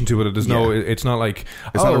completion to it. There's no, it's not like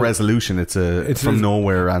it's not a resolution. It's from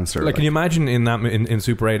nowhere answer. Like, can you imagine in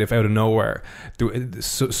Super 8 if out of nowhere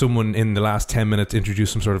someone in the last 10 minute to introduce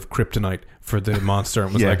some sort of kryptonite for the monster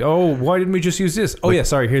and was like, oh, why didn't we just use this? Oh, yeah,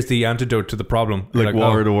 sorry, here's the antidote to the problem. Like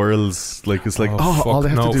War of the Worlds. Like, it's like, all they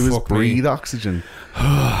have to do is breathe oxygen.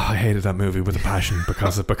 I hated that movie with a passion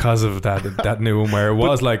because of that new one where it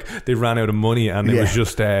was like they ran out of money and it was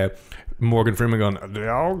just Morgan Freeman going, they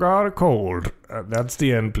all got a cold. That's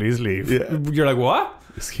the end. Please leave. Yeah. You're like, what?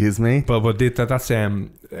 Excuse me. But that's I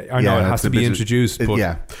know it has to be introduced.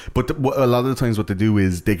 But a lot of the times what they do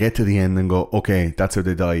is they get to the end and go, okay, that's how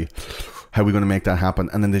they die. How are we going to make that happen?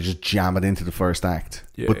 And then they just jam it into the first act.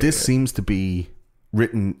 But this seems to be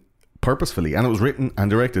written purposefully, and it was written and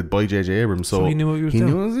directed by J.J. Abrams, so he knew what he was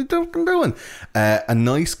doing. A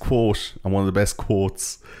nice quote, and one of the best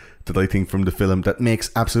quotes that I think from the film that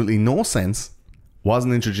makes absolutely no sense,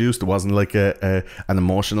 wasn't introduced. It wasn't like an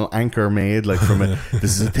emotional anchor made like from a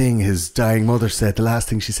this is a thing his dying mother said, the last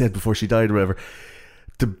thing she said before she died or whatever.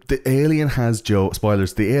 The alien has Joe,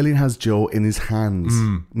 spoilers, the alien has Joe in his hands,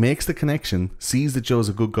 makes the connection, sees that Joe's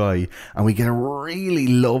a good guy, and we get a really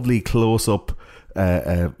lovely close-up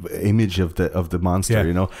image of the monster,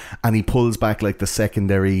 you know, and he pulls back like the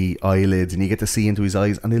secondary eyelids and you get to see into his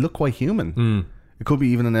eyes and they look quite human. It could be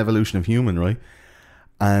even an evolution of human, right?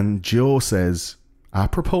 And Joe says,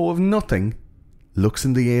 apropos of nothing, looks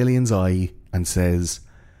in the alien's eye and says,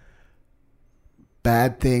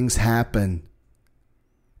 bad things happen,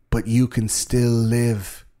 but you can still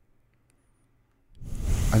live.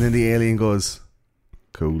 And then the alien goes,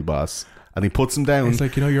 cool, boss. And he puts him down. It's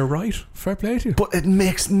like, you know, you're right. Fair play to you. But it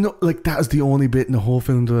makes no... Like, that is the only bit in the whole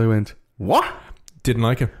film that I went, what? Didn't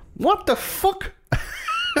like it. What the fuck?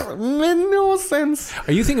 It made no sense.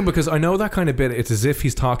 Are you thinking, because I know that kind of bit, it's as if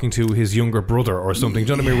he's talking to his younger brother or something.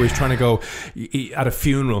 Do you know what I mean? Where he's trying to go at a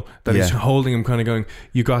funeral, that he's holding him, kind of going,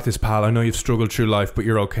 you got this, pal. I know you've struggled through life, but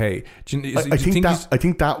you're okay. I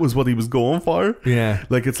think that was what he was going for. Yeah.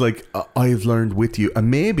 Like, it's like, I've learned with you. And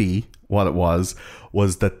maybe what it was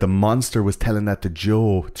that the monster was telling that to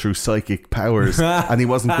Joe through psychic powers and he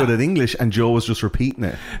wasn't good at English and Joe was just repeating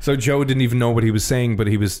it. So Joe didn't even know what he was saying, but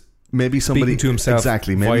he was... Maybe somebody speaking to himself,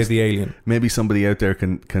 exactly, via the alien. Maybe somebody out there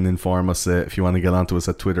can inform us if you want to get onto us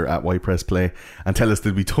at Twitter at YPressPlay and tell us,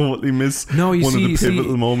 did we totally miss of the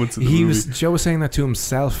pivotal moments in the movie? Joe was saying that to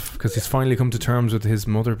himself because he's finally come to terms with his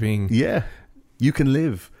mother being... Yeah, you can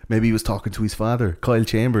live. Maybe he was talking to his father, Kyle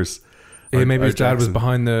Chambers. Maybe his dad was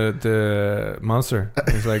behind the monster.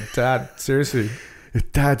 He's like, Dad, seriously...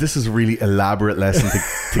 Dad, this is a really elaborate lesson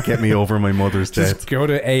to get me over my mother's death. Just go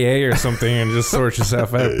to AA or something and just sort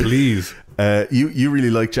yourself out, please. You really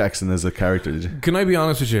like Jackson as a character, did you? Can I be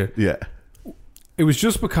honest with you? Yeah. It was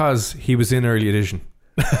just because he was in Early Edition.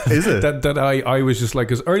 Is it? that I was just like,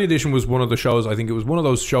 because Early Edition was one of the shows, I think it was one of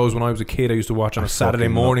those shows when I was a kid I used to watch on a Saturday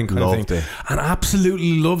morning kind of thing, and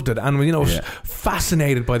absolutely loved it, and you know,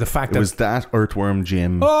 fascinated by the fact it was that Earthworm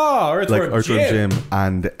Jim, Earthworm Jim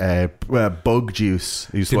and Bug Juice.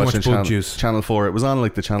 I used to watch on Channel 4. It was on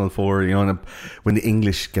like the Channel 4, you know, and when the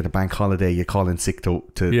English get a bank holiday, you call in sick to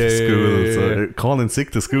school. So calling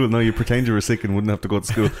sick to school, no, you pretend you were sick and wouldn't have to go to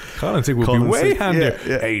school. Calling sick would be way handier.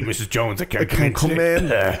 Hey, Mrs. Jones, I can't come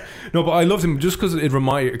in. No, but I loved him just because it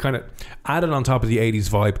kind of added on top of the 80s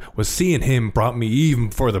vibe. Was seeing him brought me even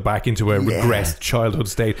further back into a regressed childhood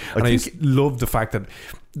state, and I just loved the fact that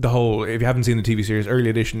the whole, if you haven't seen the TV series, Early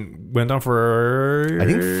Edition went on for I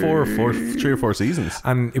think 3 or 4 seasons,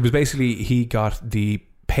 and it was basically he got the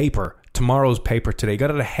paper, tomorrow's paper today, got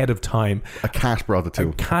it ahead of time. A cat brought it to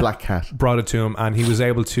him. A black cat brought it to him, and he was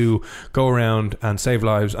able to go around and save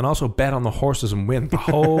lives and also bet on the horses and win the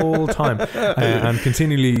whole time, and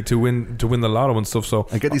continually to win the lotto and stuff. So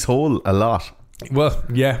I get this whole a lot. Well,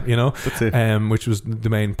 yeah, you know, that's it. Which was the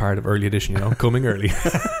main part of Early Edition, you know, coming early.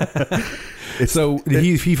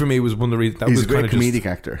 He for me was one of the reasons. He's a great comedic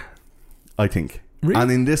actor, I think. Really?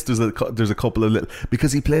 And in this, there's a couple of little,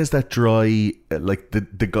 because he plays that dry, like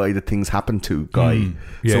the guy that things happen to guy.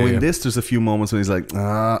 In this, there's a few moments when he's like,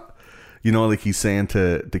 you know, like he's saying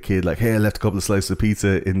to the kid, like, hey, I left a couple of slices of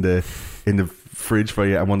pizza in the fridge for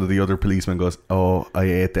you, and one of the other policemen goes, oh, I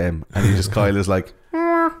ate them, and he just Kyle is like,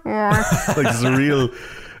 like it's a real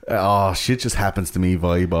shit just happens to me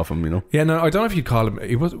vibe off him, you know. Yeah, no, I don't know if you'd call him.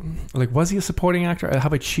 He was he a supporting actor?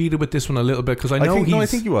 Have I cheated with this one a little bit? Because I think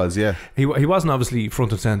he was. Yeah, he wasn't obviously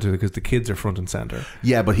front and center because the kids are front and center.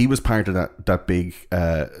 Yeah, but he was part of that big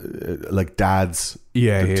like dads.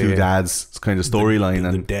 Two dads kind of storyline,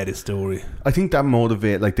 and the daddy story. I think that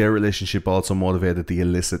like their relationship also motivated the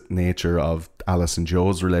illicit nature of Alice and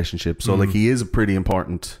Joe's relationship. So like he is a pretty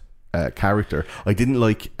important character. I didn't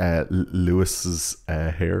like Lewis's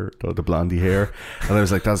hair, the blondie hair, and I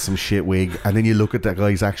was like, that's some shit wig. And then you look at that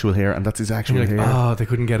guy's actual hair, and that's his actual hair. Oh, they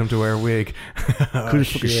couldn't get him to wear a wig. Could have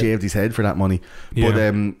fucking shaved his head for that money. But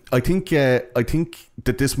I think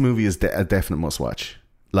that this movie is a definite must watch.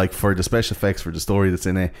 Like, for the special effects, for the story that's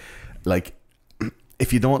in it. Like,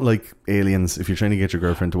 if you don't like aliens, if you're trying to get your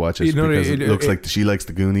girlfriend to watch it, because it looks like she likes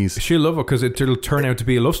the Goonies, she'll love it, because it'll turn out to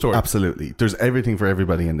be a love story. Absolutely. There's everything for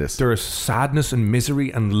everybody in this. There's sadness and misery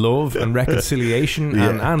and love and reconciliation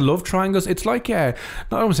and love triangles. It's like I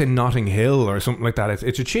don't want to say Notting Hill or something like that.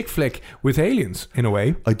 It's a chick flick with aliens in a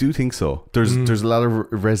way. I do think so. There's a lot of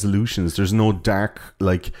resolutions. There's no dark,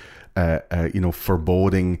 like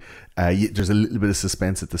foreboding. There's a little bit of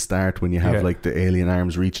suspense at the start when you have like the alien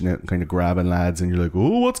arms reaching out and kind of grabbing lads, and you're like,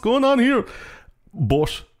 oh, what's going on here?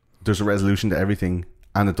 But there's a resolution to everything,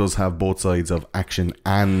 and it does have both sides of action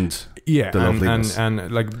and the loveliness.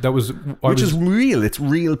 And like that was, which is real. It's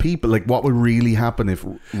real people. Like, what would really happen if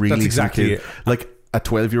really that's exactly it. Like, a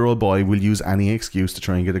 12-year-old boy will use any excuse to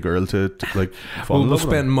try and get a girl to like fall in love with him.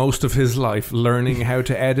 Will spend most of his life learning how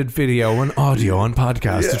to edit video and audio and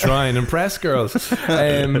podcasts to try and impress girls.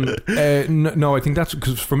 No, I think that's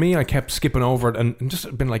because for me, I kept skipping over it and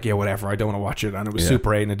just been like, yeah, whatever, I don't want to watch it. And it was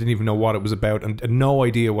Super 8 and I didn't even know what it was about and no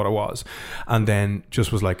idea what it was. And then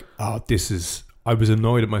just was like, oh, I was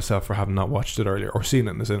annoyed at myself for having not watched it earlier or seen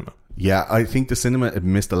it in the cinema. Yeah, I think the cinema, it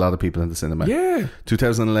missed a lot of people in the cinema. Yeah.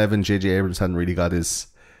 2011, J.J. Abrams hadn't really got his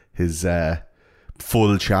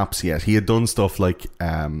full chops yet. He had done stuff like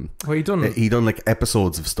he done like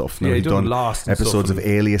episodes of stuff. He'd done Lost episodes of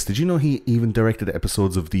Alias. Did you know he even directed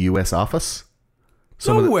episodes of The US Office?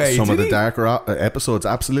 Some of the darker episodes,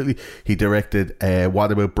 absolutely. He directed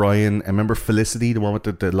What About Brian? I remember Felicity, the one with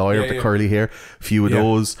the lawyer with the curly hair. A few of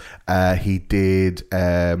those. He did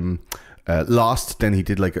Lost. Then he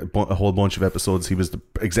did like a whole bunch of episodes. He was the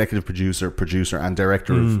executive producer and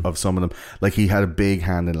director of some of them. Like, he had a big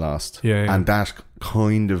hand in Lost. And that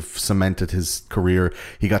kind of cemented his career.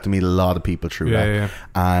 He got to meet a lot of people through that.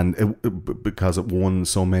 And because it won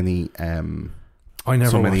so many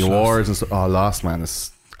so many awards and stuff. Lost, man,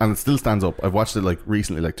 and it still stands up. I've watched it like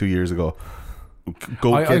recently, like 2 years ago.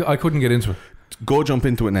 I couldn't get into it. Go jump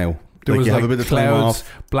into it now. There was have a bit of time clouds,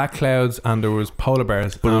 off. Black clouds, and there was polar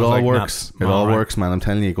bears. But it all works. It all works, man. I'm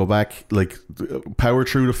telling you, go back, like, power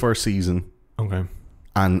through the first season. Okay.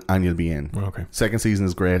 And you'll be in. Okay. Second season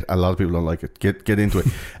is great. A lot of people don't like it. Get into it.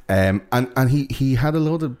 And he had a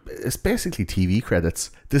load of, it's basically TV credits.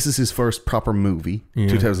 This is his first proper movie,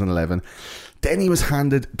 2011. Then he was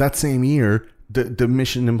handed that same year the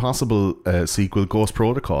Mission Impossible sequel, Ghost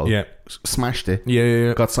Protocol. Yeah. Smashed it.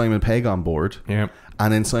 Yeah. Got Simon Pegg on board. Yeah.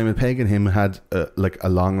 And then Simon Pegg and him had like a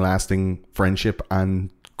long-lasting friendship and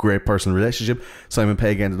great personal relationship. Simon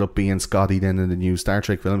Pegg ended up being Scotty then in the new Star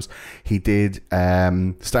Trek films. He did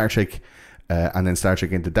Star Trek and then Star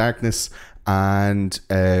Trek Into Darkness and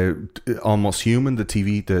Almost Human, the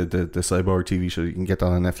cyborg TV show. You can get that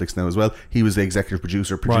on Netflix now as well. He was the executive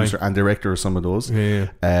producer and director of some of those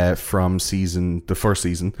from the first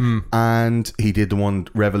season. And he did the one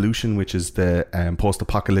Revolution, which is the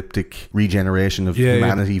post-apocalyptic regeneration of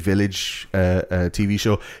humanity village TV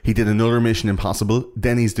show. He did another Mission Impossible.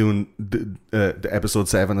 Then he's doing the episode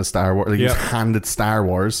 7 of Star Wars. Like, he was handed Star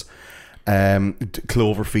Wars.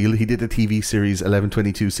 Cloverfield. He did a TV series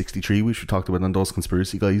 11/22/63, which we talked about on Those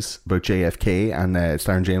Conspiracy Guys, about JFK, and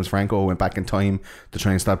starring James Franco, went back in time to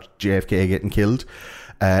try and stop JFK getting killed.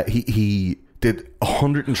 He did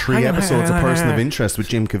 103 episodes of Person of Interest with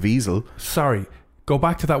Jim Caviezel. Sorry, go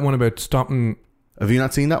back to that one about stopping. Have you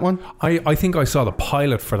not seen that one? I think I saw the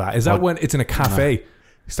pilot for that. Is that when it's in a cafe?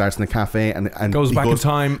 He starts in a cafe and goes back in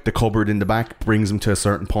time. The cupboard in the back brings him to a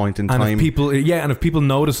certain point in time. If people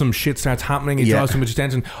notice him, shit starts happening. He draws too much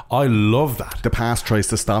attention. I love that. The past tries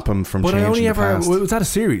to stop him from changing the past. Was that a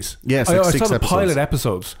series? Yes, I saw the pilot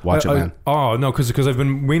episodes. Watch it, man. Oh no, because I've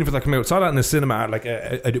been waiting for that to come out. I saw that in the cinema, like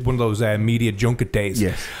one of those media junket days.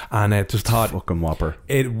 Yes, and just thought, fucking whopper.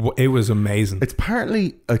 It was amazing. It's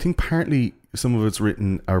partly some of it's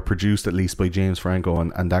written or produced at least by James Franco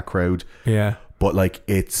and that crowd. Yeah, but like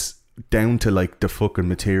it's down to like the fucking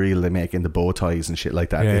material they make in the bow ties and shit like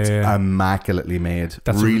that. It's immaculately made.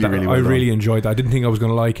 That's really well I done. really enjoyed that. I didn't think I was going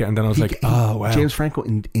to like it, and then I was like, oh wow. James Franco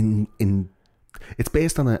in it's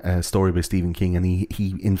based on a story by Stephen King, and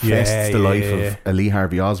he infests the life of Lee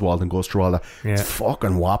Harvey Oswald and goes through all that. It's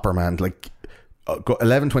fucking whopper, man. Like,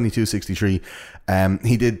 11/22/63.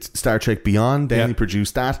 He did Star Trek Beyond, then he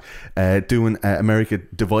produced that, doing America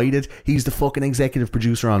Divided. He's the fucking executive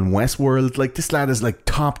producer on Westworld. Like, this lad is like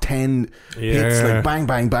top 10 hits, like bang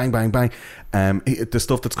bang bang bang bang. The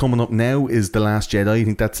stuff that's coming up now is The Last Jedi. I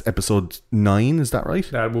think that's episode 9. Is that right?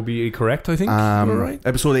 That will be correct, I think. Right.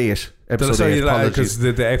 Episode 8. Sorry, because the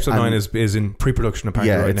episode 9 is in pre-production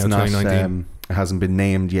apparently right now, 2019. It hasn't been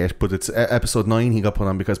named yet, but it's episode 9 he got put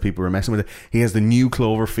on because people were messing with it. He has the new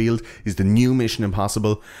Cloverfield. He's the new Mission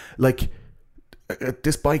Impossible. Like,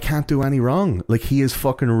 this boy can't do any wrong. Like, he is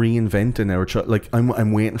fucking reinventing our like,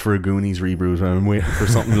 I'm waiting for a Goonies reboot. I'm waiting for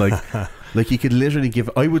something like he could literally give.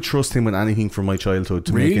 I would trust him with anything from my childhood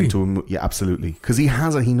to make into a, yeah, absolutely, because he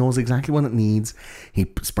has it. He knows exactly what it needs. He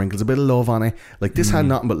sprinkles a bit of love on it. Like, this had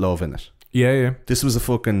nothing but love in it. Yeah. This was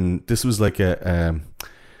like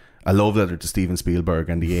a love letter to Steven Spielberg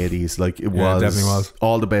and the 80s. Like, it definitely was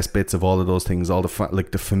all the best bits of all of those things, all the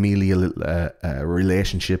like the familial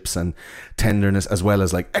relationships and tenderness, as well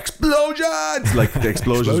as like explosions. Like, the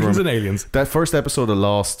explosions and aliens. That first episode of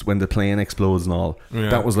Lost, when the plane explodes and all,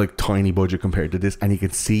 that was like tiny budget compared to this, and you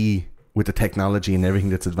could see with the technology and everything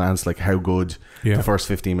that's advanced, like how good the first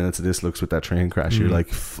 15 minutes of this looks with that train crash. You're like,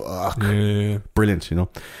 fuck, brilliant, you know.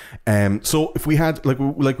 So if we had, like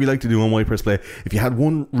we like to do on Why Press Play, if you had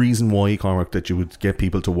one reason why, Cormac, that you would get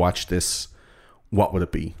people to watch this, what would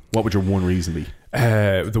it be? What would your one reason be?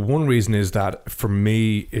 The one reason is that for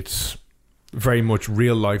me, it's very much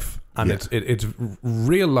real life, and it's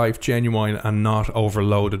real life, genuine, and not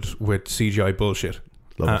overloaded with CGI bullshit.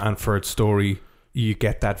 And for its story, you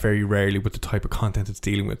get that very rarely with the type of content it's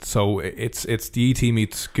dealing with. So it's the E.T.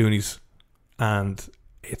 meets Goonies, and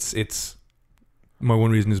it's my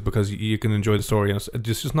one reason is because you can enjoy the story, and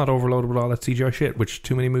it's just not overloaded with all that CGI shit, which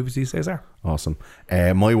too many movies these days are. Awesome.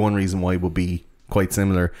 My one reason why would be quite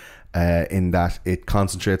similar, in that it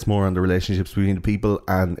concentrates more on the relationships between the people,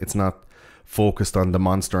 and it's not focused on the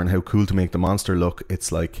monster and how cool to make the monster look.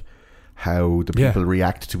 It's like how the people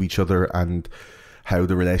react to each other, and how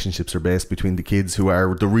the relationships are based between the kids who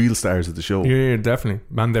are the real stars of the show. Yeah, definitely.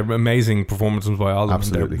 Man, they're amazing performances by all of them.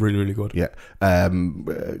 Absolutely. They're really, really good. Yeah.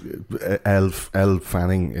 Elle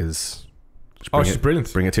Fanning is... she's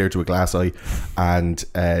brilliant. Bring a tear to a glass eye. And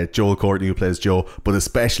Joel Courtney, who plays Joe, but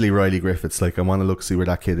especially Riley Griffiths. Like, I want to see where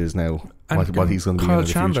that kid is now. What he's going to be in the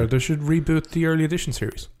future. They should reboot the early edition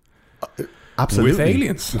series. Absolutely. With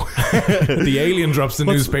aliens. The alien drops the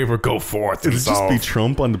newspaper, go forth and solve. It'll just be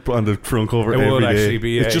Trump on the front cover every day. Actually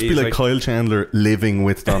be, it'd just be like Kyle Chandler living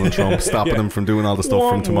with Donald Trump, stopping him from doing all the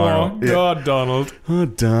stuff from tomorrow. God, Donald. Oh,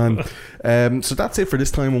 Don. So that's it for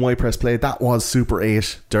this time on Why Press Play. That was Super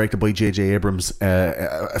 8, directed by J.J. Abrams,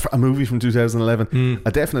 a movie from 2011.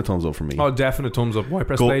 A definite thumbs up for me. Oh, definite thumbs up. Why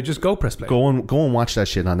Press Play? Just go press play. Go and watch that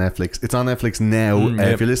shit on Netflix. It's on Netflix now.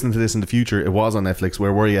 If you're listening to this in the future, it was on Netflix.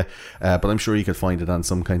 Where were you? But I'm sure you could find it on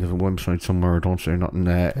some kind of a website somewhere. Don't say nothing.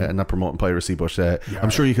 Not promoting piracy, but I'm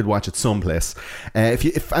sure you could watch it someplace.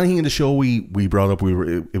 If anything in the show we brought up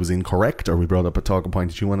it was incorrect, or we brought up a talking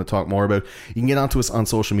point that you want to talk more about, you can get onto us on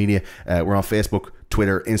social media. We're on Facebook,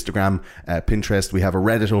 Twitter, Instagram, Pinterest. We have a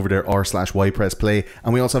Reddit over there, r/YPressPlay,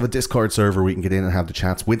 and we also have a Discord server where you can get in and have the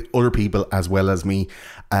chats with other people as well as me.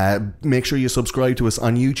 Make sure you subscribe to us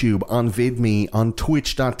on YouTube, on VidMe, on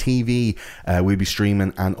Twitch.tv. We'll be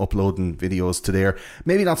streaming and uploading videos to there.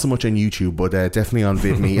 Maybe not so much on YouTube, but definitely on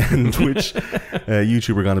VidMe and Twitch.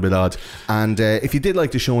 YouTube are gone a bit odd. And if you did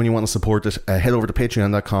like the show and you want to support it, head over to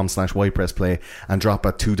patreon.com/YPressPlay and drop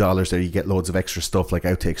at $2 there. You get loads of extra stuff like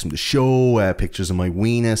outtakes from the show, pictures of my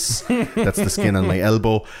weenus, that's the skin on my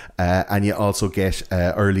elbow, and you also get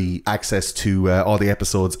early access to all the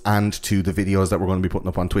episodes and to the videos that we're going to be putting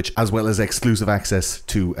up on Twitch, as well as exclusive access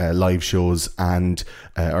to live shows and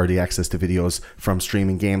early access to videos from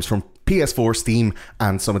streaming games from PS4, Steam,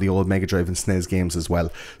 and some of the old Mega Drive and SNES games as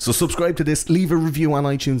well. So subscribe to this, leave a review on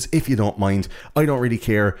iTunes if you don't mind. I don't really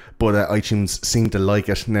care, but iTunes seem to like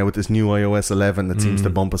it now with this new iOS 11 that seems to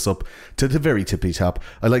bump us up to the very tippy top.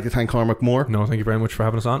 I'd like to thank Cormac Moore. No, thank you very much for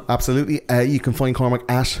having us on. Absolutely. You can find Cormac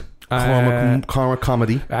at Cormac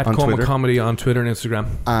Comedy at on Cormac Twitter. Comedy on Twitter and Instagram.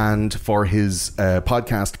 And for his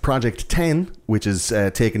podcast Project 10, which is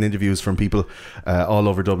taking interviews from people all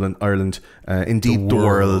over Dublin, Ireland, indeed the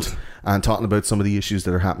world, and talking about some of the issues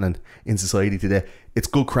that are happening in society today. It's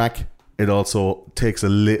good crack. It also takes a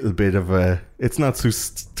little bit of a... It's not too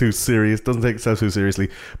serious. Doesn't take itself too seriously.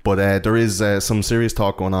 But there is some serious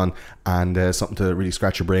talk going on, and something to really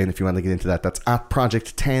scratch your brain if you want to get into that. That's at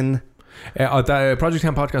Project 10 At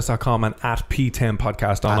project10podcast.com and at P10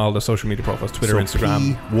 Podcast on all the social media profiles, Twitter,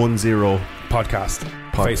 Instagram. P10 Podcast.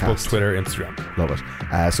 Facebook, Twitter, Instagram. Love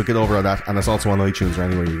it. So get over on that. And it's also on iTunes or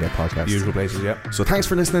anywhere you get podcasts. The usual places, yeah. So thanks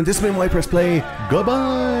for listening. This has been Why Press Play.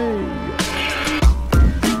 Goodbye.